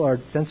self-control, our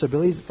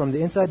sensibilities from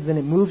the inside. Then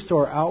it moves to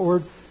our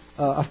outward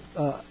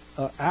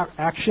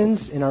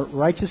actions in our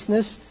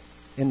righteousness,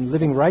 in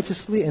living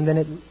righteously, and then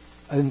it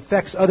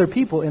infects other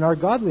people in our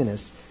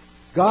godliness.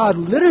 God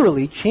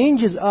literally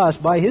changes us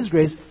by His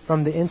grace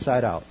from the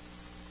inside out.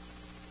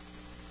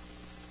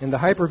 And the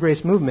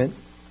hyper-grace movement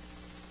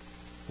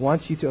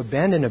wants you to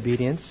abandon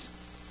obedience,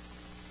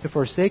 to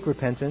forsake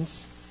repentance,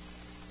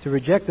 to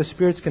reject the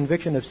Spirit's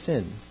conviction of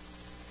sin.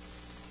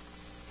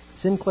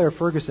 Sinclair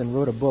Ferguson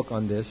wrote a book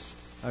on this.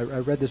 I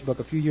read this book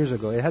a few years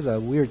ago. It has a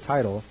weird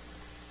title,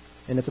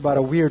 and it's about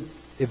a weird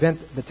event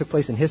that took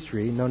place in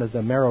history known as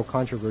the Marrow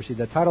Controversy.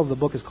 The title of the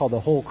book is called The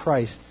Whole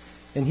Christ.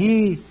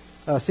 And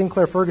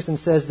Sinclair Ferguson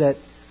says that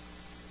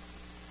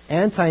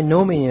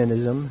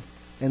antinomianism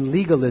and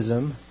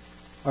legalism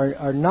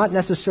are not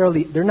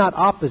necessarily, they're not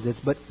opposites,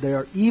 but they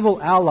are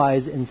evil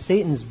allies in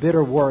Satan's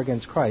bitter war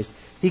against Christ.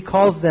 He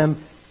calls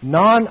them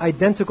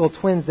non-identical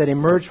twins that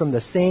emerge from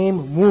the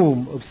same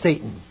womb of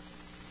Satan.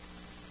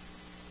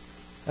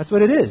 That's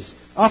what it is.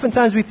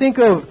 Oftentimes we think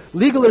of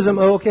legalism,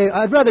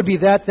 I'd rather be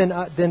that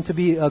than to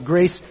be a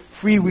grace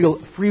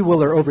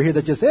freewheeler over here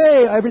that just,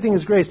 hey, everything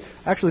is grace.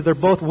 Actually, they're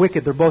both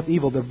wicked, they're both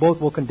evil, they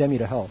both will condemn you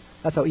to hell.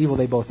 That's how evil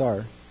they both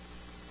are.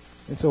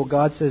 And so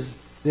God says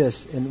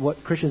this, and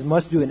what Christians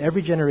must do in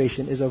every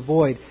generation is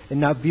avoid and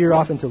not veer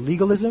off into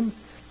legalism,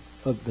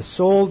 of the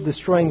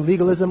soul-destroying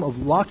legalism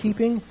of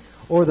law-keeping,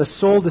 or the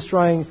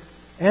soul-destroying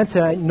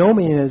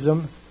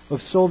antinomianism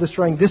of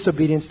soul-destroying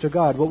disobedience to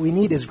God. What we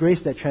need is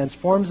grace that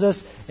transforms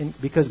us, and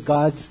because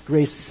God's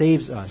grace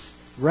saves us.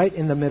 Right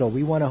in the middle.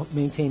 We want to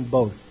maintain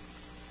both.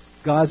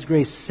 God's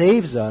grace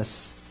saves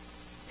us,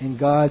 and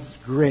God's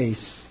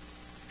grace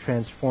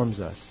transforms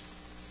us.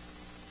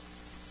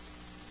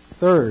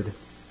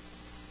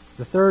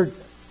 The third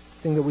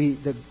thing that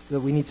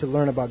we need to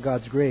learn about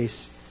God's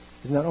grace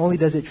is not only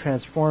does it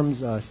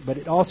transform us, but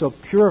it also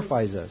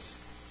purifies us.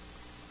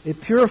 It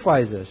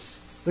purifies us.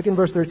 Look in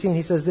verse 13.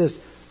 He says this,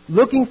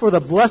 looking for the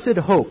blessed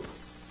hope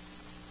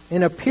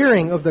and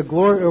appearing of the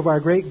glory of our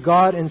great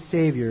God and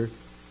Savior,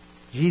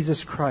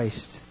 Jesus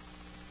Christ,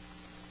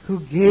 who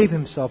gave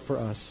himself for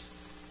us,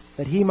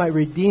 that he might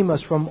redeem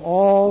us from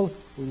all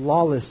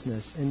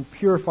lawlessness and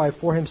purify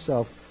for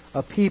himself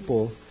a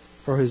people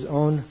for his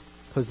own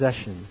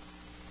possession.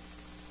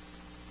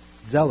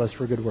 Zealous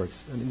for good works.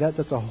 I mean,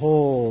 that's a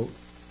whole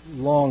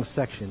long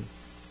section.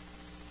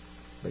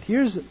 But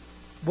here's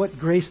what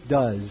grace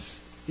does.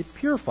 It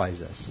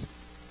purifies us.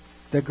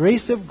 The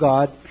grace of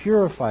God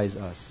purifies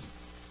us.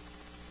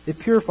 It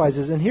purifies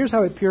us. And here's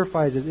how it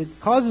purifies us. It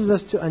causes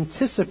us to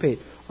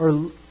anticipate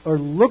or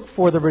look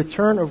for the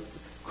return of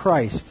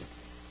Christ.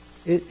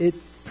 It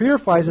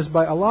purifies us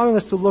by allowing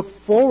us to look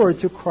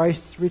forward to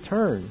Christ's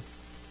return.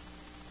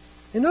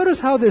 And notice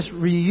how this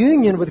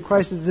reunion with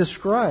Christ is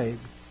described.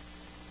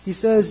 He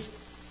says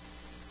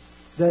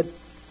that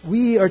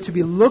we are to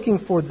be looking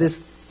for this,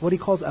 what he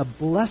calls a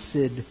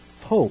blessed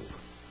hope.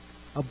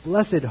 A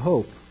blessed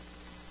hope.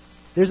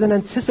 There's an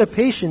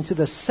anticipation to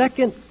the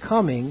second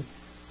coming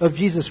of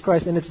Jesus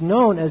Christ, and it's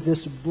known as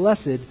this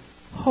blessed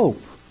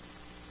hope.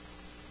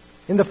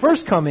 In the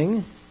first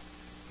coming,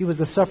 he was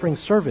the suffering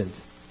servant.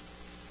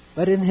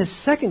 But in his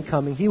second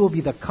coming, he will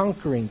be the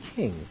conquering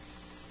king.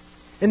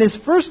 In his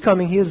first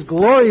coming, his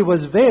glory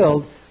was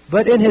veiled,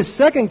 but in his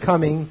second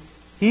coming,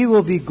 he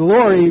will be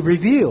glory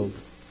revealed.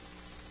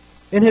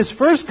 In his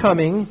first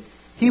coming,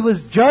 he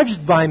was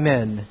judged by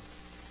men.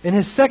 In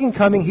his second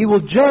coming, he will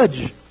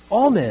judge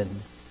all men.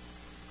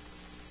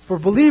 For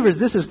believers,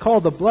 this is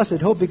called the blessed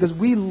hope because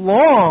we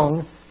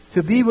long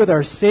to be with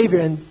our Savior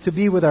and to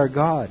be with our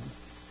God.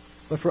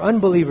 But for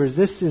unbelievers,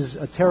 this is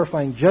a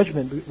terrifying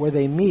judgment where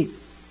they meet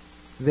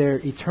their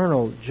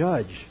eternal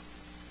judge.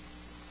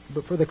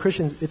 But for the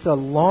Christians, it's a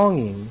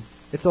longing.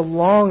 It's a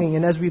longing,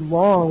 and as we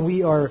long,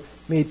 we are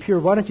made pure.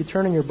 Why don't you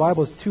turn in your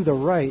Bibles to the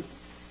right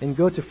and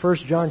go to 1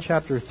 John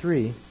chapter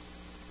 3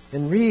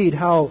 and read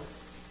how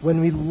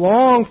when we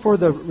long for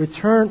the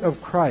return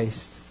of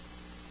Christ,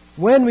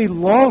 when we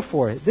long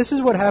for it, this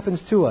is what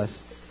happens to us.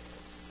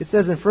 It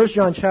says in 1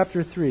 John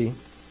chapter 3,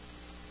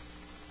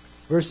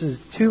 verses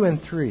 2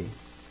 and 3,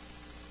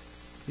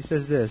 he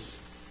says this,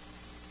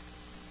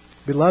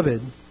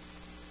 Beloved,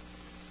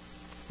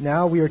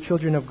 now we are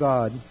children of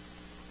God,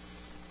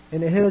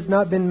 and it has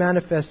not been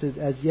manifested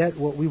as yet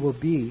what we will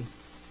be.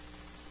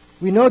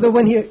 We know that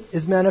when he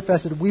is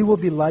manifested, we will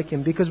be like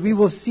him, because we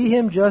will see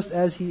him just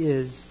as he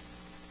is.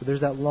 So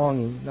there's that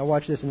longing. Now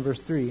watch this in verse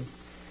 3.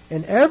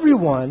 And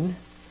everyone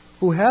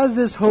who has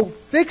this hope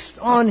fixed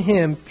on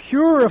him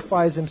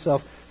purifies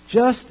himself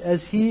just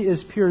as he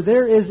is pure.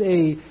 There is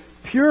a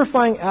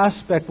purifying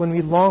aspect when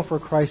we long for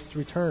Christ's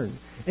return.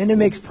 And it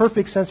makes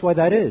perfect sense why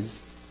that is.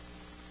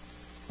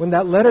 When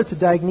that letter to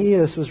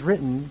Diognetus was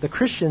written, the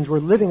Christians were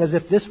living as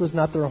if this was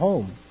not their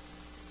home.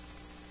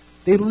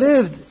 They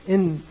lived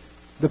in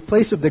the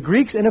place of the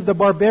Greeks and of the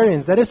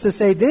barbarians. That is to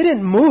say, they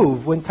didn't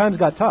move when times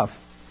got tough.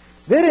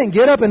 They didn't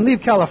get up and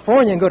leave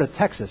California and go to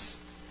Texas.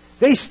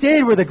 They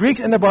stayed where the Greeks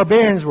and the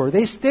barbarians were.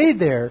 They stayed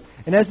there,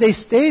 and as they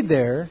stayed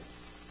there,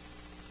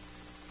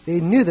 they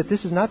knew that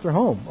this is not their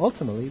home.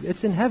 Ultimately,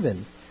 it's in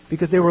heaven,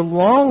 because they were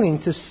longing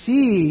to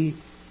see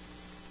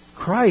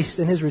Christ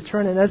and his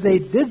return, and as they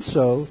did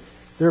so,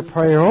 their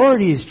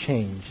priorities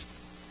changed.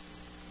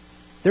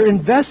 Their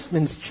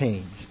investments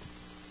changed.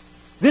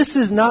 This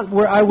is not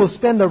where I will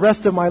spend the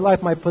rest of my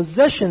life. My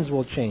possessions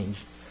will change,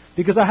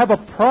 because I have a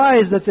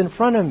prize that's in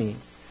front of me.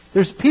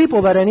 There's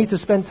people that I need to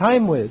spend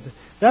time with.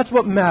 That's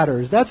what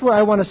matters. That's where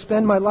I want to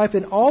spend my life,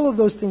 and all of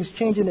those things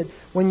change. And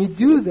when you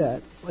do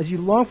that, as you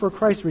long for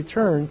Christ's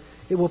return,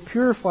 it will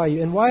purify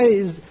you. And why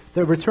is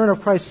the return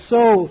of Christ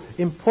so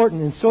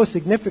important and so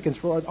significant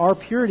for our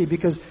purity?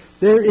 Because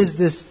there is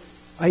this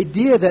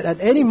idea that at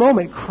any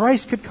moment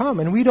Christ could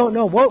come, and we don't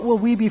know. What will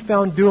we be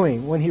found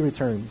doing when he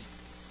returns?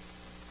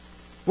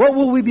 What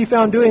will we be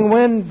found doing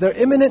when the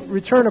imminent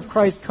return of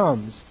Christ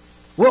comes?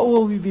 What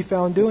will we be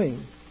found doing?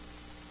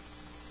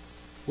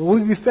 Will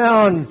we be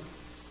found,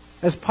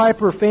 as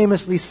Piper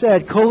famously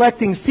said,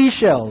 collecting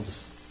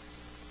seashells?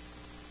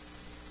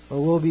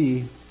 Or we'll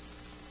be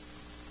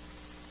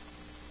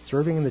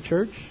serving in the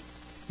church,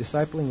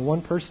 discipling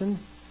one person,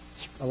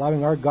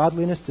 allowing our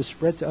godliness to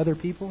spread to other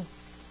people,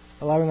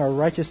 allowing our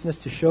righteousness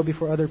to show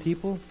before other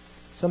people,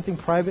 something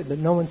private that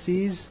no one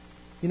sees.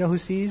 You know who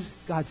sees?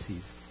 God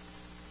sees.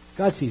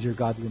 God sees your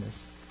godliness.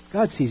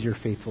 God sees your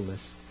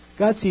faithfulness.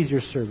 God sees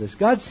your service.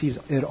 God sees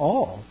it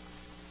all.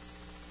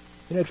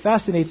 And it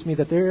fascinates me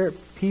that there are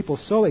people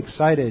so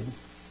excited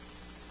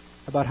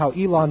about how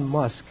Elon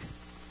Musk,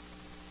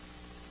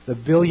 the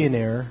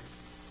billionaire,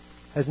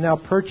 has now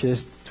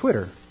purchased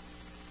Twitter.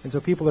 And so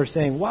people are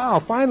saying, wow,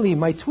 finally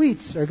my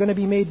tweets are going to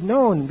be made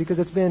known because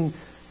it's been,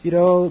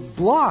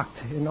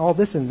 blocked and all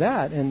this and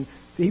that. And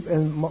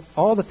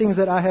all the things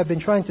that I have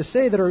been trying to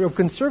say that are of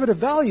conservative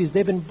values,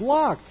 they've been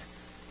blocked.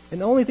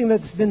 And the only thing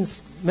that's been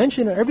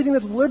mentioned, everything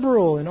that's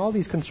liberal, and all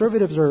these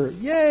conservatives are,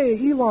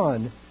 yay,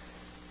 Elon.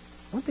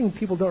 One thing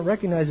people don't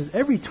recognize is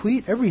every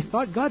tweet, every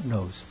thought, God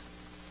knows.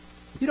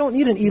 You don't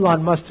need an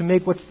Elon Musk to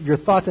make what's your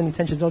thoughts and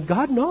intentions known.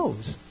 God knows.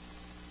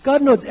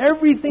 God knows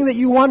everything that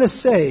you want to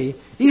say,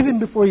 even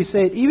before you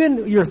say it.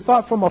 Even your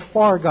thought from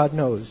afar, God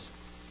knows.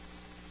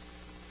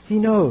 He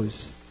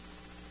knows.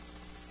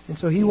 And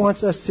so He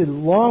wants us to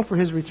long for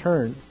His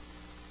return.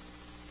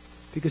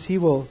 Because He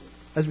will,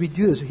 as we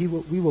do this,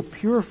 we will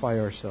purify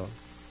ourselves.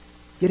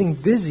 Getting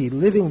busy,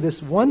 living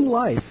this one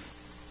life,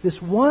 this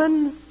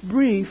one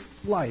brief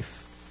life.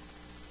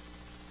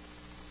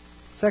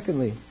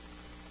 Secondly,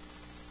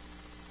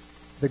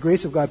 the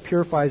grace of God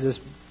purifies us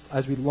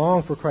as we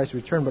long for Christ's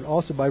return, but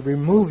also by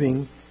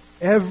removing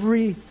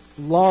every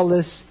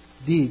lawless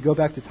deed. Go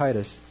back to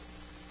Titus.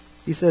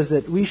 He says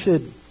that we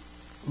should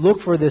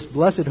look for this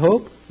blessed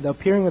hope, the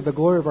appearing of the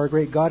glory of our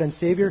great God and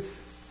Savior.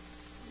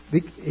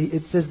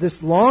 It says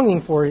this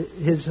longing for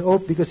His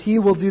hope because He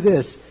will do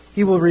this.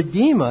 He will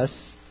redeem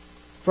us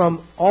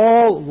from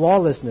all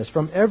lawlessness,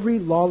 from every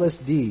lawless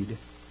deed.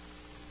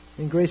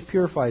 And grace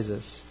purifies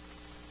us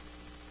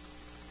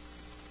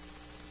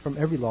from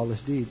every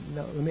lawless deed.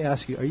 Now, let me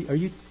ask you, are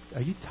you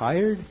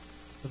tired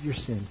of your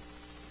sin?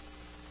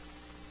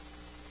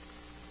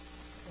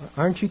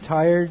 Aren't you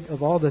tired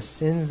of all the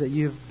sins that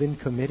you've been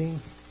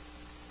committing?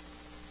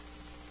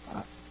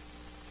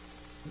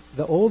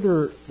 The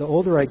older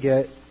I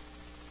get,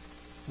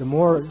 the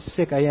more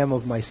sick I am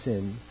of my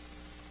sin.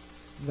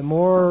 The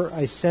more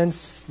I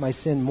sense my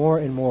sin more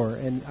and more.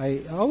 And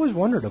I always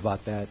wondered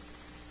about that.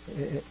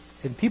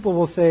 And people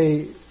will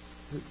say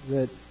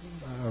that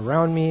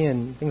around me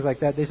and things like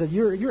that, they said,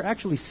 you're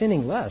actually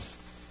sinning less.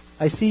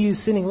 I see you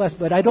sinning less,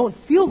 but I don't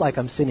feel like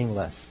I'm sinning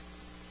less.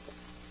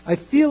 I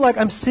feel like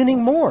I'm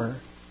sinning more.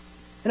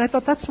 And I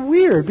thought that's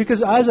weird,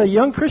 because as a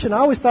young Christian, I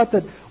always thought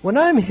that when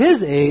I'm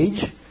His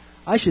age,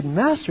 I should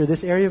master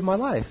this area of my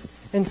life.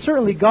 And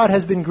certainly God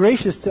has been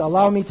gracious to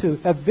allow me to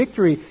have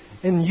victory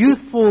in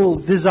youthful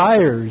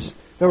desires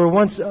that were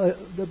once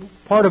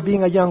part of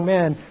being a young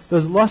man,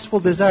 those lustful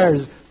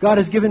desires. God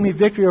has given me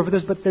victory over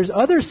this, but there's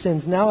other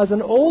sins now as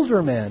an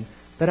older man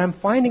that I'm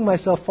finding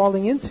myself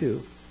falling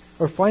into,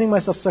 or finding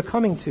myself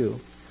succumbing to,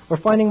 or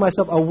finding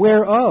myself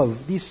aware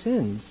of these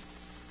sins.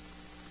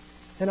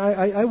 And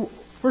I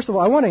first of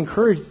all, I want to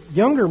encourage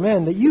younger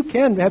men that you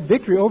can have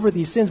victory over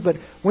these sins, but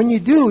when you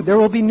do, there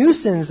will be new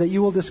sins that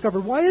you will discover.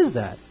 Why is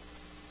that?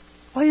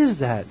 Why is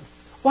that?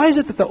 Why is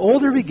it that the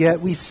older we get,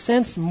 we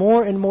sense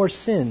more and more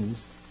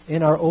sins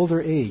in our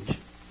older age?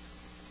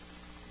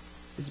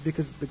 It's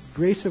because the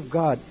grace of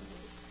God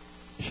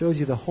shows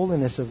you the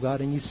holiness of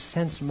God, and you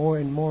sense more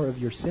and more of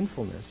your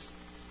sinfulness.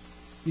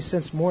 You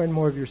sense more and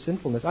more of your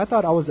sinfulness. I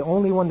thought I was the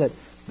only one that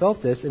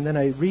felt this, and then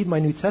I read my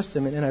New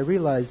Testament and I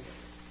realized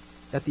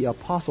that the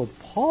Apostle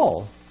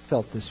Paul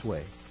felt this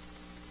way.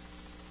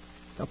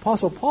 The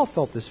Apostle Paul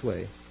felt this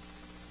way.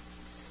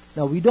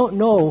 Now, we don't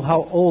know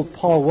how old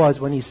Paul was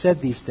when he said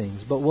these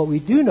things, but what we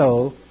do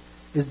know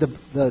is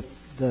the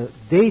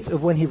date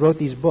of when he wrote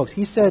these books.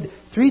 He said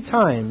 3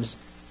 times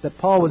that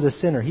Paul was a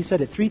sinner. He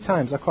said it 3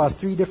 times across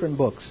 3 different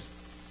books.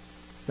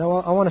 Now,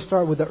 I want to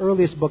start with the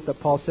earliest book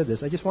that Paul said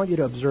this. I just want you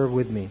to observe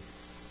with me.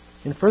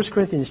 In 1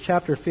 Corinthians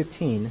chapter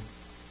 15,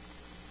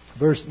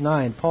 verse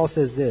 9, Paul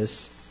says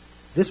this.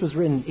 This was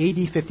written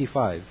AD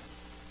 55.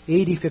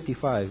 AD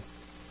 55.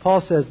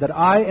 Paul says that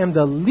I am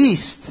the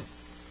least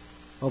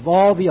of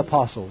all the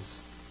apostles.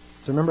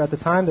 So remember, at the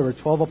time there were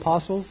 12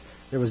 apostles.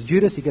 There was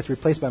Judas. He gets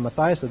replaced by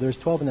Matthias. So there's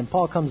 12. And then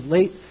Paul comes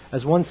late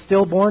as one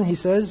stillborn, he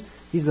says.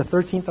 He's the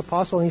 13th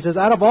apostle. And he says,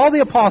 out of all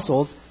the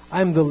apostles,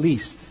 I'm the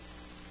least.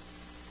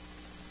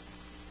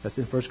 That's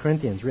in 1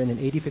 Corinthians, written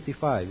in AD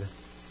 55.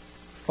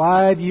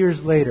 5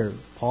 years later,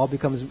 Paul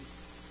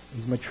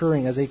he's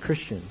maturing as a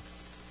Christian.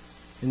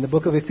 In the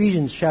book of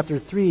Ephesians, chapter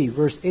 3,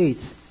 verse 8,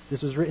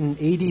 this was written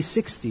AD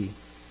 60.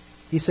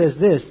 He says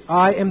this,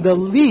 I am the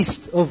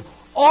least of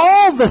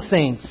all the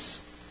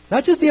saints.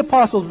 Not just the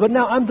apostles, but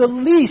now I'm the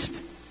least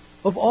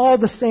of all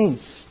the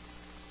saints.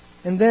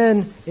 And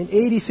then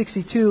in AD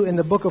 62, in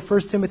the book of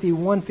 1 Timothy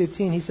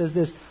 1:15, he says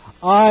this,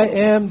 I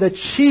am the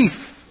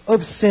chief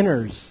of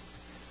sinners.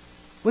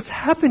 What's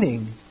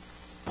happening?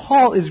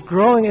 Paul is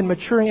growing and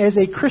maturing as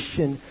a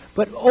Christian,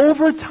 but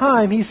over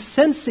time he's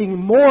sensing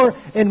more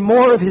and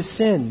more of his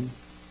sin.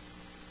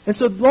 And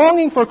so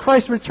longing for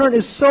Christ's return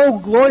is so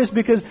glorious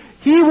because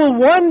He will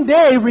one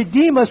day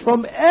redeem us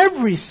from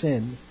every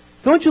sin.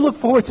 Don't you look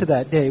forward to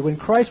that day when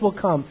Christ will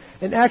come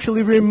and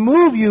actually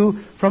remove you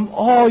from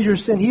all your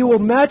sin. He will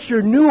match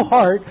your new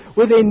heart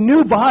with a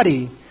new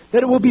body,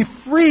 that it will be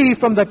free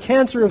from the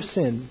cancer of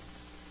sin.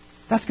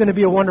 That's going to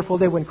be a wonderful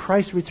day when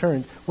Christ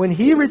returns. When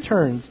He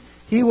returns,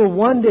 He will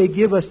one day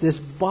give us this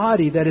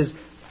body that is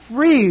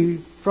free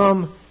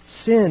from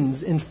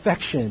sin's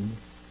infection.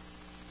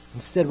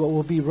 Instead, what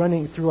will be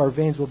running through our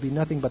veins will be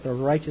nothing but the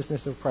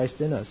righteousness of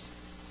Christ in us.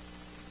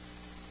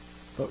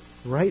 But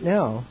right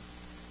now,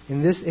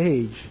 in this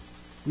age,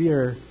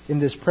 in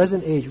this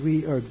present age,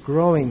 we are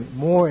growing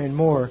more and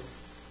more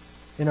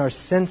in our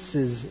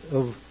senses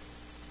of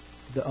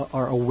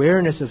our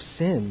awareness of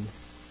sin.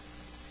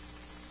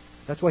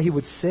 That's why he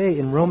would say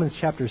in Romans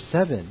chapter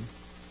 7,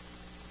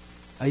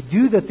 I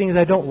do the things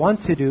I don't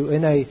want to do,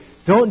 and I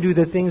don't do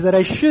the things that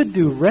I should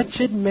do.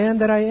 Wretched man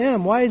that I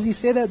am. Why does he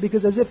say that?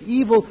 Because as if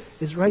evil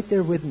is right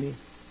there with me.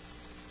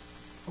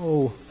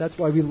 Oh, that's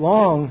why we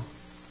long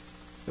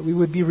that we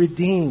would be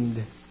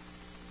redeemed.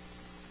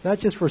 Not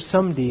just for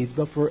some deeds,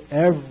 but for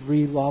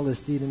every lawless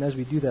deed. And as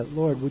we do that,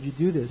 Lord, would you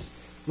do this?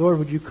 Lord,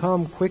 would you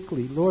come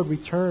quickly? Lord,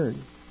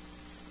 return.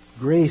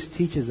 Grace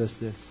teaches us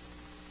this.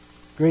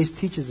 Grace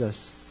teaches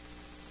us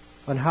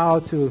on how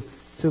to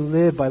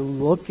live by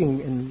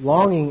looking and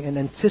longing and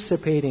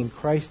anticipating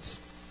Christ's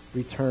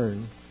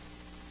return.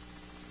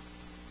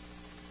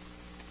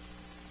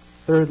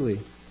 Thirdly,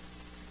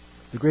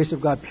 the grace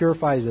of God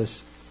purifies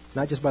us,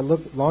 not just by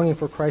longing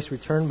for Christ's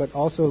return, but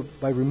also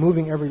by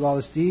removing every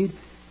lawless deed.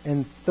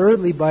 And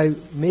thirdly, by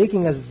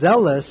making us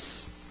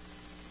zealous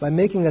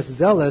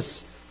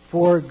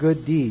for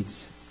good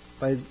deeds.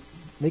 By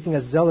making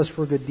us zealous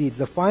for good deeds.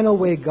 The final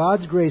way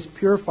God's grace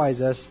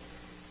purifies us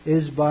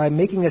is by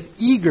making us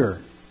eager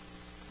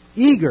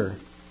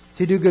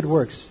to do good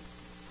works.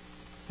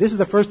 This is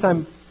the first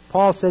time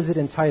Paul says it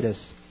in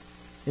Titus.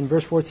 In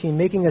verse 14,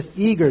 making us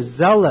eager,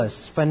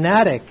 zealous,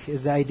 fanatic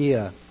is the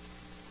idea.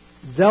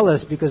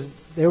 Zealous because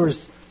there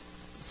was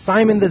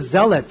Simon the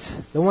Zealot,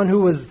 the one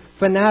who was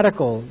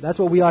fanatical. That's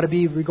what we ought to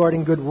be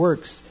regarding good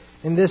works.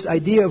 And this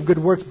idea of good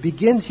works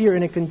begins here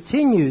and it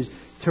continues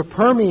to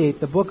permeate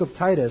the book of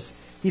Titus.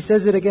 He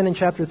says it again in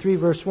chapter 3,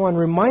 verse 1.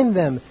 Remind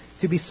them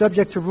to be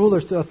subject to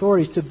rulers, to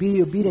authorities, to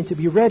be obedient, to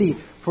be ready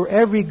for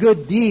every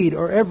good deed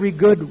or every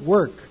good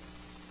work.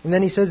 And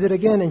then he says it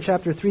again in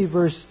chapter 3,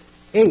 verse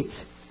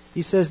 8.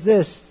 He says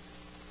this,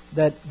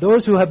 that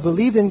those who have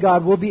believed in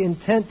God will be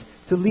intent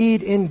to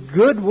lead in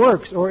good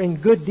works or in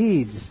good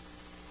deeds.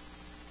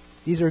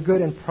 These are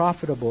good and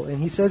profitable. And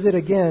he says it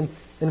again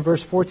in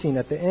verse 14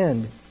 at the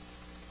end.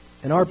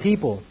 And our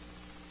people,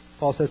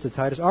 Paul says to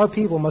Titus, our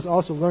people must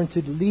also learn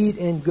to lead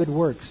in good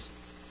works.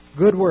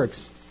 Good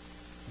works.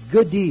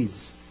 Good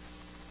deeds.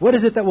 What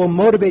is it that will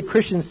motivate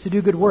Christians to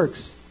do good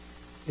works?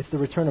 It's the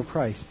return of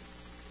Christ.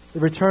 The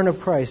return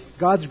of Christ.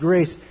 God's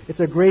grace. It's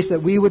a grace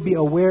that we would be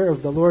aware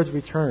of the Lord's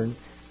return.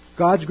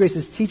 God's grace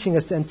is teaching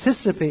us to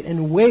anticipate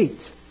and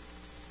wait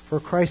for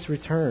Christ's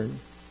return.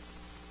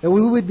 That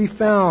we would be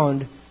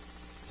found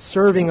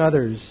serving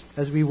others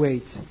as we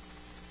wait.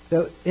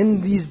 That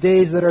in these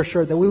days that are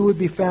short, that we would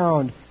be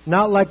found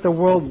not like the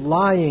world,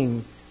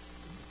 lying,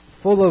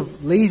 full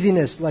of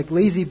laziness, like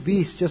lazy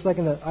beasts, just like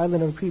in the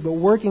island of Crete, but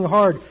working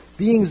hard,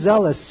 being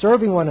zealous,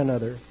 serving one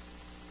another.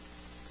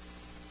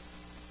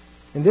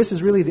 And this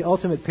is really the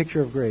ultimate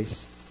picture of grace,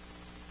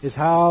 is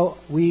how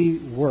we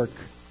work,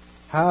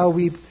 how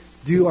we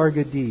do our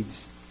good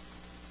deeds.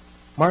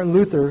 Martin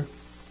Luther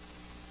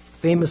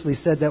famously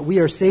said that we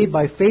are saved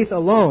by faith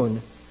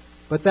alone,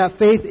 but that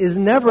faith is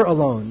never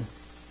alone.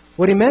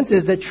 What he meant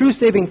is that true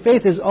saving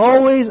faith is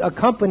always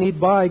accompanied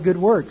by good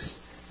works,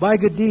 by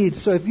good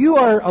deeds. So if you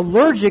are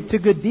allergic to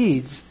good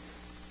deeds,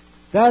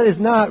 that is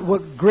not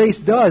what grace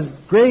does.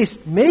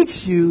 Grace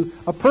makes you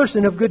a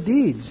person of good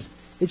deeds.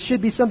 It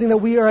should be something that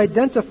we are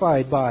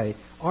identified by,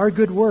 our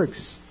good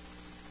works.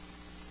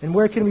 And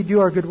where can we do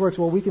our good works?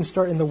 Well, we can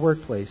start in the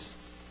workplace.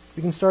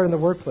 We can start in the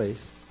workplace.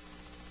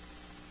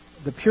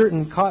 The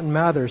Puritan Cotton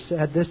Mather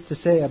had this to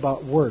say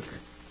about work.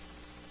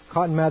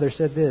 Cotton Mather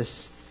said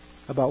this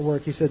about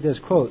work. He said this,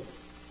 quote,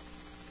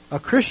 a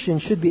Christian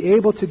should be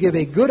able to give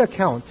a good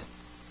account,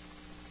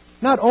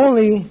 not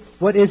only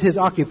what is his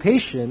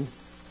occupation,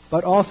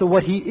 but also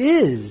what he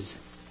is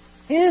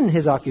in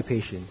his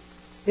occupation.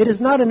 It is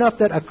not enough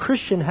that a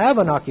Christian have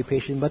an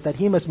occupation, but that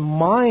he must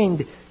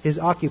mind his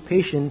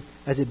occupation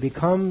as it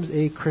becomes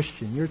a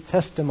Christian. Your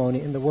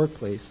testimony in the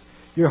workplace,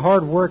 your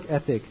hard work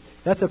ethic,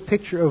 that's a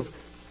picture of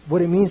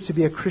what it means to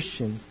be a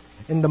Christian.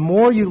 And the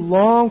more you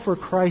long for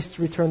Christ's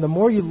return, the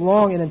more you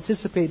long and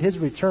anticipate His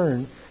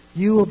return,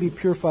 you will be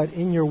purified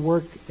in your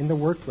work in the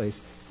workplace.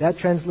 That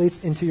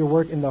translates into your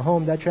work in the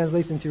home. That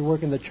translates into your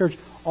work in the church.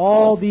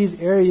 All these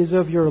areas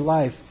of your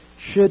life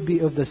should be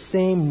of the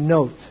same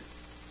note.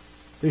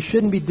 There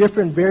shouldn't be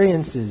different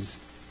variances.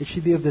 It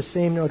should be of the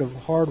same note of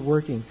hard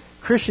working.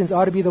 Christians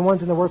ought to be the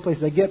ones in the workplace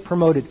that get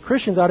promoted.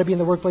 Christians ought to be in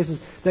the workplaces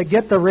that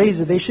get the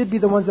raises. They should be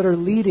the ones that are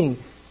leading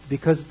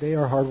because they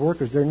are hard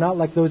workers. They're not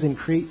like those in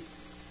Crete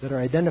that are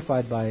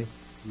identified by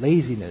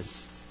laziness,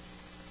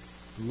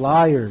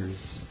 liars.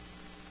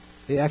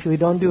 They actually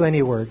don't do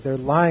any work. They're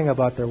lying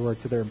about their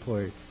work to their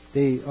employer.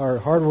 They are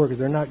hard workers.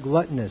 They're not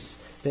gluttonous.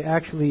 They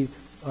actually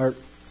are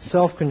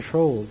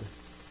self-controlled.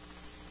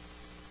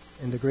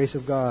 And the grace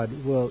of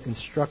God will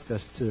instruct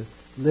us to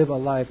live a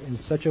life in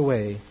such a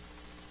way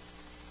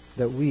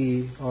that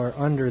we are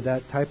under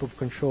that type of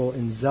control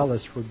and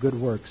zealous for good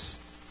works.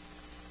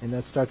 And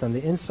that starts on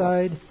the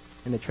inside,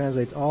 and it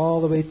translates all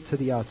the way to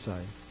the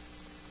outside.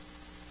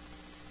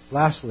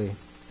 Lastly,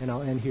 and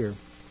I'll end here,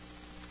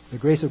 the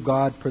grace of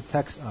God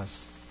protects us.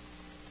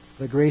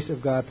 The grace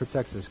of God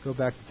protects us. Go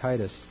back to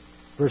Titus,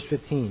 verse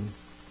 15.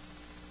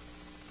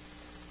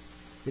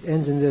 It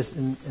ends in this,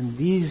 in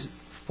these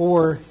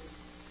four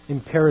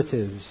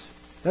imperatives.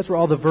 That's where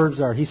all the verbs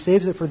are. He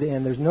saves it for the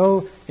end. There's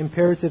no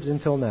imperatives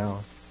until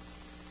now.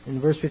 In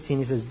verse 15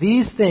 he says,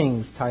 "These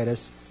things,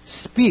 Titus,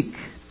 speak,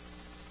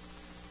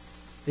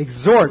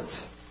 exhort,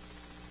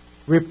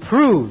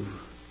 reprove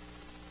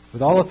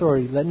with all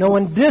authority. Let no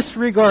one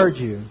disregard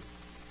you."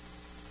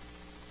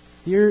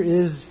 Here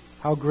is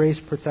how grace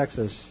protects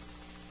us.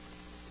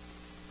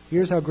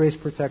 Here's how grace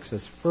protects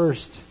us.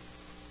 First,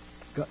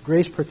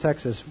 grace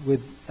protects us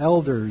with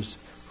elders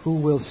who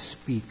will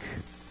speak.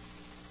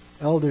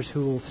 Elders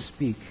who will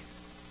speak.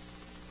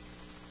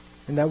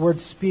 And that word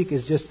speak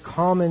is just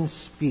common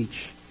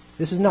speech.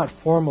 This is not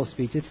formal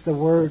speech. It's the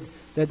word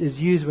that is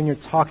used when you're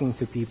talking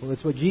to people.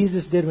 It's what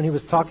Jesus did when he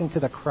was talking to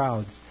the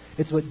crowds.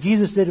 It's what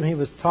Jesus did when he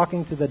was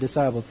talking to the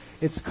disciples.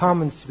 It's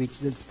common speech.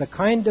 It's the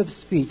kind of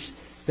speech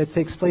that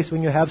takes place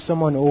when you have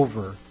someone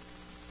over.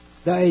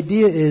 The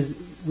idea is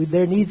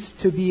there needs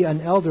to be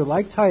an elder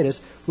like Titus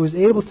who is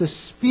able to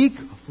speak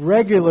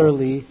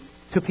regularly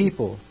to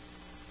people.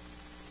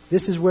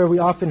 This is where we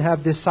often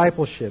have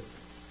discipleship,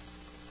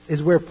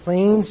 is where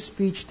plain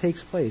speech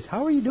takes place.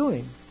 How are you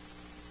doing?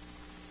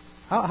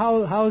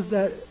 How is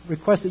that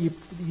request that you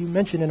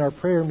mentioned in our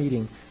prayer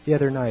meeting the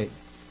other night?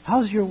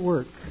 How's your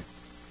work?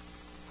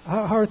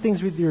 How are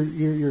things with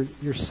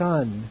your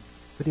son,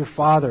 with your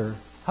father?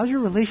 How's your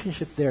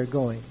relationship there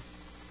going?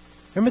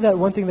 Remember that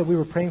one thing that we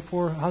were praying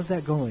for? How's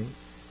that going?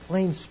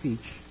 Plain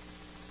speech.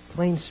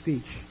 Plain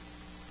speech.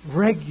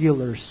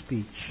 Regular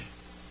speech.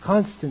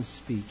 Constant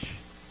speech.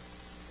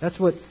 That's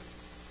what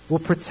will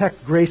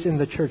protect grace in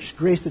the church.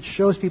 Grace that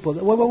shows people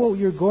that, whoa,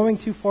 you're going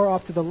too far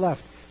off to the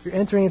left. You're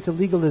entering into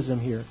legalism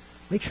here.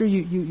 Make sure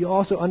you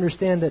also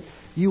understand that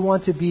you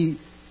want to be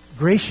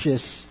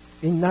gracious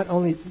in not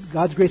only,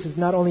 God's grace is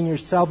not only in your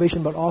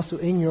salvation, but also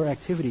in your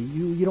activity.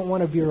 You don't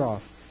want to veer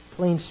off.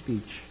 Plain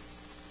speech.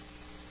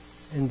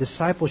 And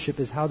discipleship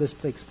is how this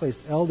takes place.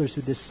 Elders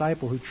who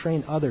disciple, who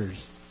train others.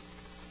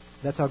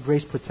 That's how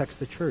grace protects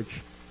the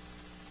church.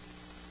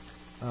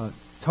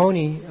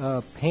 Tony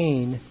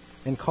Payne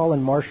and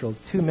Colin Marshall,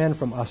 two men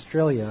from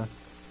Australia,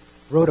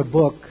 wrote a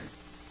book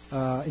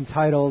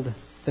entitled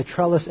The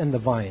Trellis and the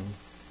Vine.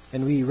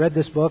 And we read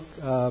this book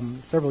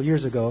several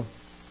years ago.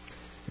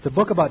 It's a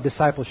book about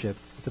discipleship.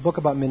 It's a book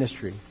about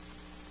ministry.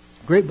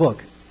 Great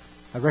book.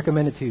 I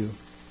recommend it to you.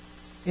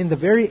 In the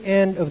very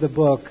end of the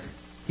book,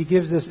 he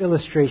gives this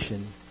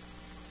illustration.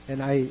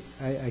 And I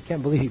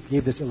can't believe he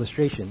gave this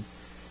illustration.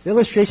 The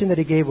illustration that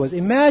he gave was,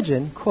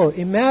 imagine, quote,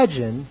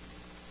 imagine,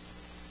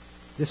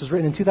 this was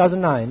written in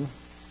 2009,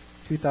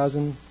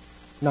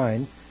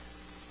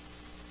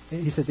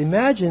 he says,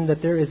 imagine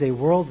that there is a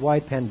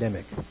worldwide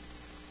pandemic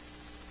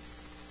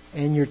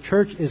and your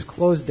church is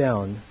closed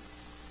down.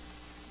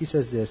 He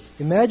says this,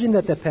 imagine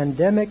that the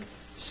pandemic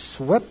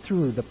swept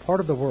through the part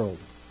of the world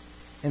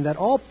and that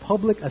all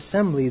public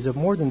assemblies of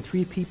more than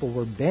 3 people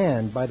were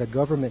banned by the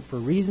government for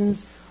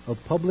reasons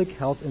of public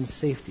health and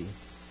safety.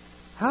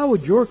 How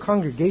would your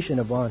congregation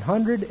of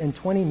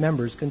 120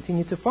 members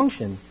continue to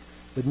function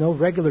with no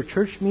regular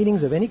church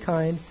meetings of any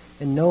kind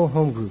and no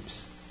home groups?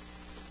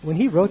 When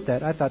he wrote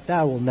that, I thought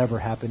that will never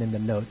happen in the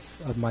notes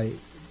of my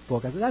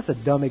book. I said, that's a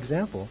dumb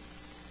example.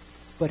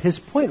 But his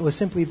point was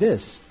simply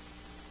this.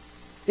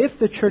 If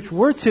the church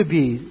were to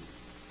be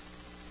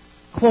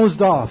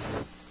closed off,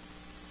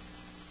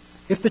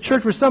 if the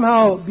church were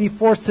somehow be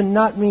forced to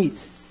not meet,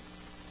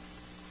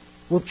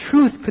 will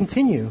truth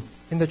continue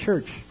in the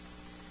church?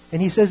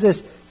 And he says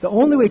this, the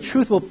only way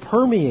truth will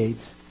permeate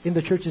in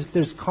the church is if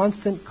there's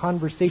constant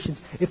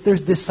conversations, if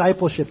there's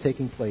discipleship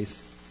taking place.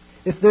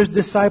 If there's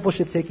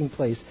discipleship taking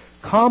place,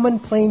 common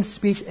plain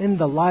speech in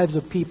the lives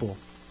of people.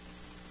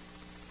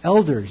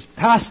 Elders,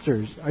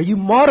 pastors, are you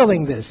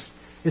modeling this?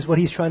 Is what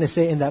he's trying to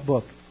say in that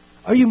book.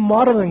 Are you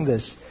modeling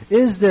this?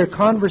 Is there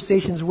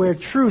conversations where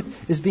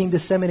truth is being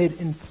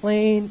disseminated in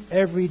plain,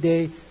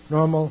 everyday,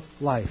 normal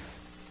life?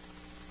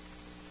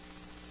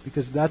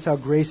 Because that's how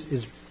grace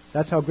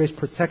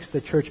protects the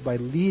church, by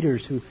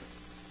leaders who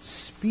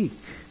speak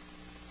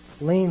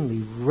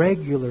plainly,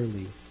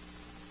 regularly.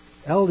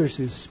 Elders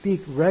who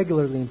speak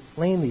regularly and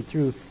plainly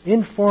through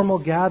informal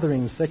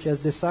gatherings such as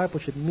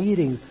discipleship,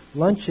 meetings,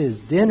 lunches,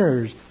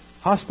 dinners,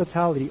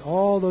 hospitality,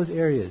 all those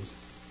areas.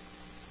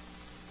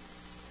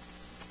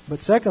 But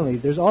secondly,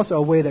 there's also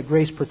a way that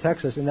grace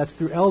protects us, and that's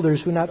through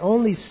elders who not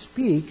only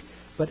speak,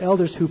 but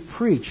elders who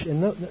preach.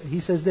 And he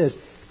says this,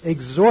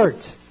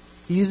 exhort.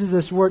 He uses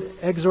this word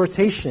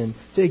exhortation,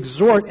 to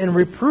exhort and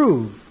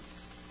reprove.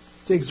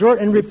 To exhort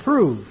and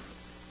reprove.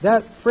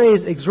 That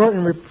phrase, exhort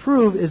and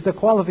reprove, is the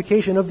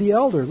qualification of the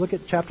elder. Look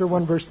at chapter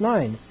 1, verse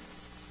 9.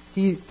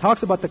 He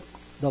talks about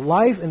the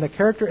life and the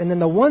character, and then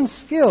the one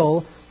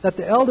skill that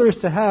the elder is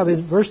to have.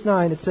 In verse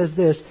 9, it says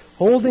this,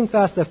 holding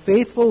fast the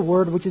faithful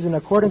word which is in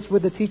accordance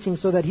with the teaching,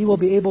 so that he will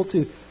be able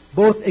to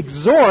both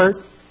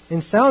exhort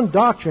in sound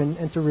doctrine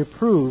and to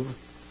reprove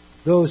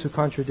those who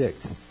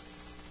contradict.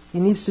 He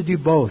needs to do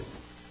both.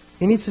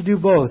 He needs to do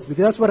both, because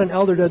that's what an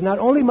elder does. Not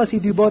only must he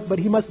do both, but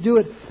he must do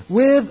it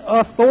with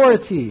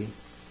authority.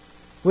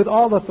 With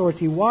all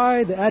authority.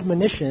 Why the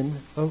admonition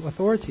of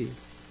authority?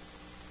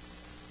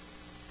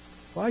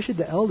 Why should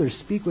the elders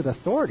speak with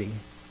authority?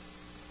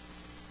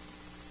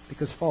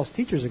 Because false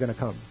teachers are going to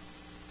come.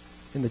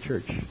 in the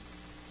church.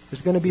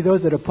 There's going to be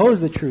those that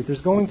oppose the truth.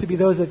 There's going to be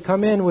those that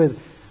come in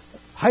with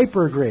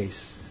hyper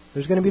grace.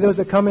 There's going to be those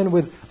that come in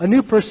with a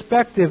new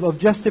perspective of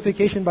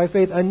justification by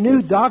faith, a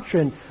new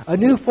doctrine, a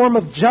new form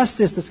of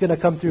justice that's going to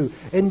come through.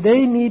 And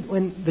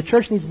the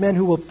church needs men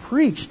who will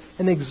preach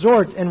and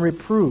exhort and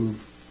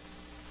reprove.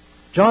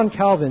 John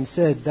Calvin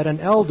said that an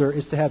elder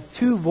is to have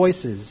two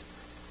voices.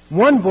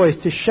 One voice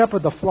to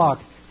shepherd the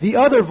flock, the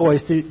other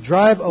voice to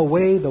drive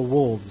away the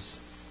wolves.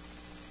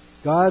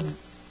 God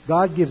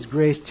gives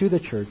grace to the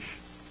church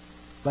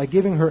by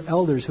giving her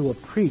elders who will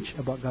preach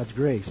about God's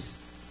grace.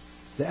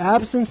 The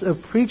absence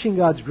of preaching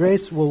God's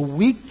grace will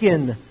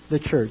weaken the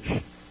church,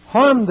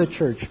 harm the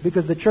church,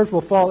 because the church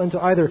will fall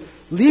into either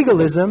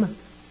legalism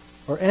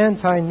or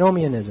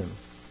antinomianism,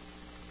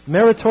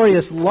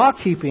 meritorious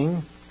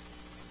law-keeping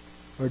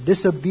or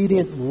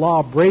disobedient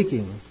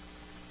law-breaking,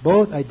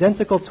 both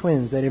identical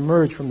twins that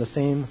emerge from the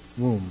same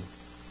womb.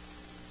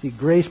 See,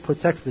 grace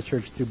protects the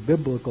church through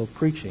biblical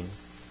preaching.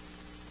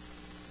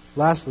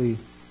 Lastly,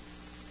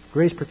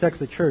 grace protects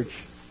the church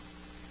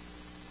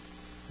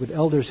with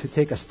elders who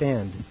take a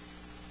stand.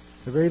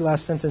 The very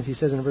last sentence he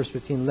says in verse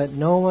 15, let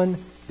no one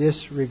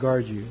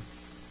disregard you.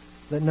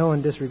 Let no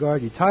one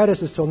disregard you.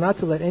 Titus is told not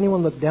to let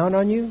anyone look down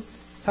on you.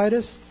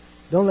 Titus,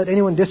 don't let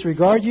anyone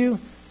disregard you.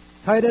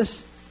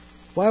 Titus,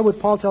 why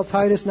would Paul tell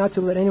Titus not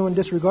to let anyone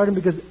disregard him?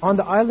 Because on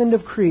the island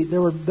of Crete,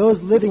 there were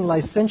those living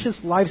licentious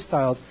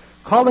lifestyles,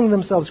 calling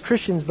themselves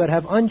Christians but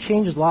have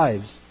unchanged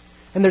lives.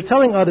 And they're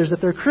telling others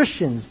that they're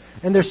Christians,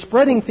 and they're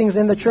spreading things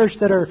in the church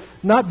that are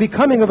not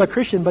becoming of a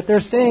Christian, but they're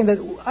saying that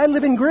I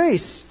live in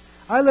grace.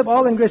 I live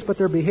all in grace, but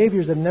their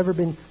behaviors have never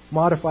been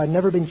modified,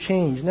 never been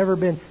changed, never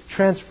been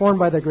transformed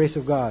by the grace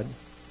of God.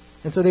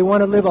 And so they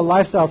want to live a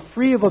lifestyle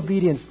free of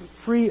obedience,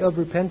 free of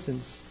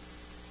repentance.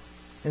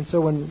 And so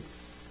when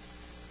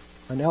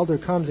an elder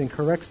comes and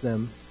corrects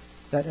them,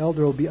 that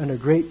elder will be under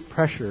great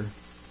pressure.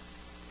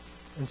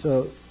 And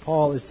so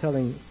Paul is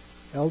telling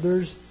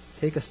elders,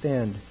 take a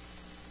stand.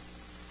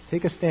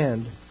 Take a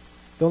stand.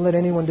 Don't let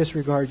anyone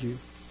disregard you.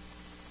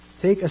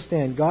 Take a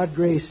stand. God's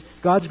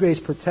grace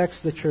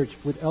protects the church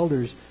with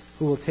elders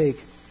who will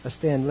take a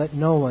stand. Let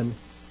no one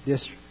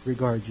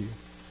disregard you.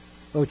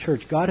 Oh,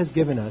 church, God has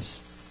given us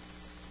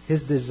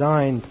His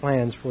design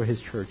plans for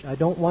His church. I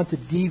don't want to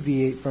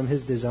deviate from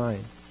His design.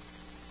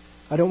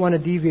 I don't want to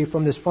deviate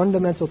from this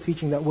fundamental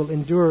teaching that will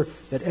endure,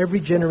 that every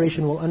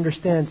generation will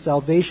understand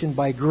salvation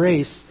by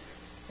grace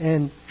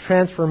and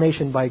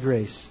transformation by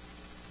grace.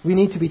 We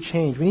need to be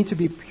changed. We need to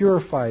be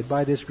purified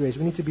by this grace.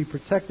 We need to be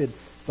protected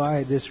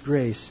by this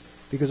grace,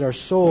 because our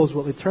souls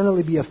will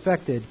eternally be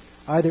affected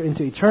either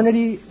into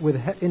eternity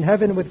in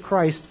heaven with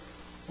Christ,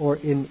 or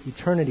in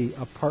eternity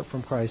apart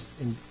from Christ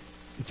in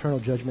eternal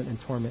judgment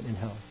and torment in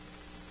hell.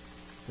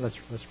 Let's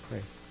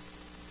pray.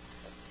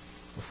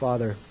 Oh,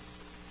 Father,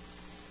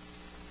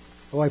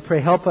 I pray,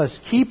 help us,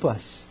 keep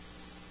us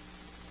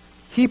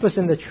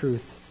in the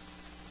truth.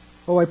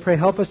 Oh, I pray,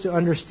 help us to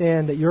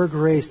understand that Your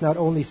grace not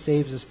only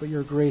saves us, but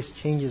Your grace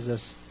changes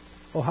us.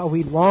 Oh, how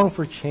we long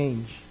for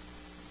change.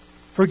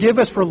 Forgive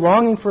us for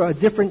longing for a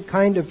different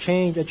kind of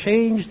change, a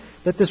change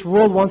that this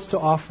world wants to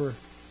offer.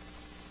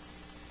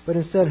 But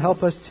instead,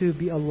 help us to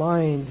be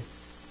aligned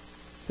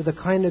to the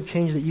kind of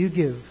change that You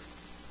give.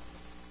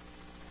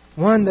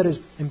 One that is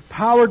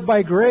empowered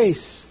by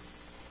grace,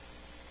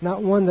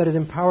 not one that is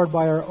empowered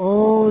by our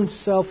own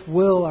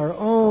self-will, our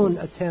own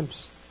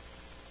attempts,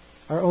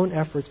 our own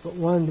efforts, but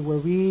one where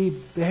we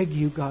beg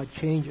You, God,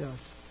 change us.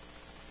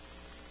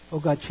 Oh,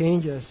 God,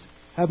 change us.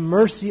 Have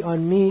mercy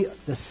on me,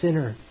 the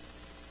sinner.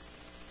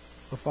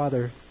 Oh,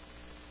 Father,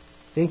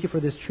 thank You for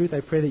this truth.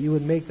 I pray that You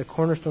would make the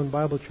Cornerstone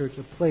Bible Church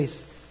a place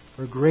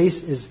where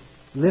grace is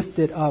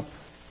lifted up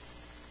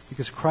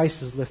because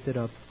Christ is lifted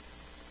up.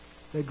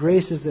 That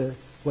grace is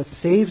what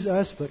saves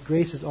us, but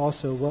grace is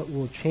also what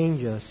will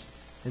change us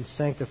and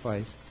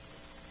sanctify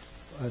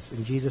us.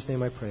 In Jesus'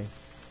 name I pray.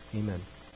 Amen.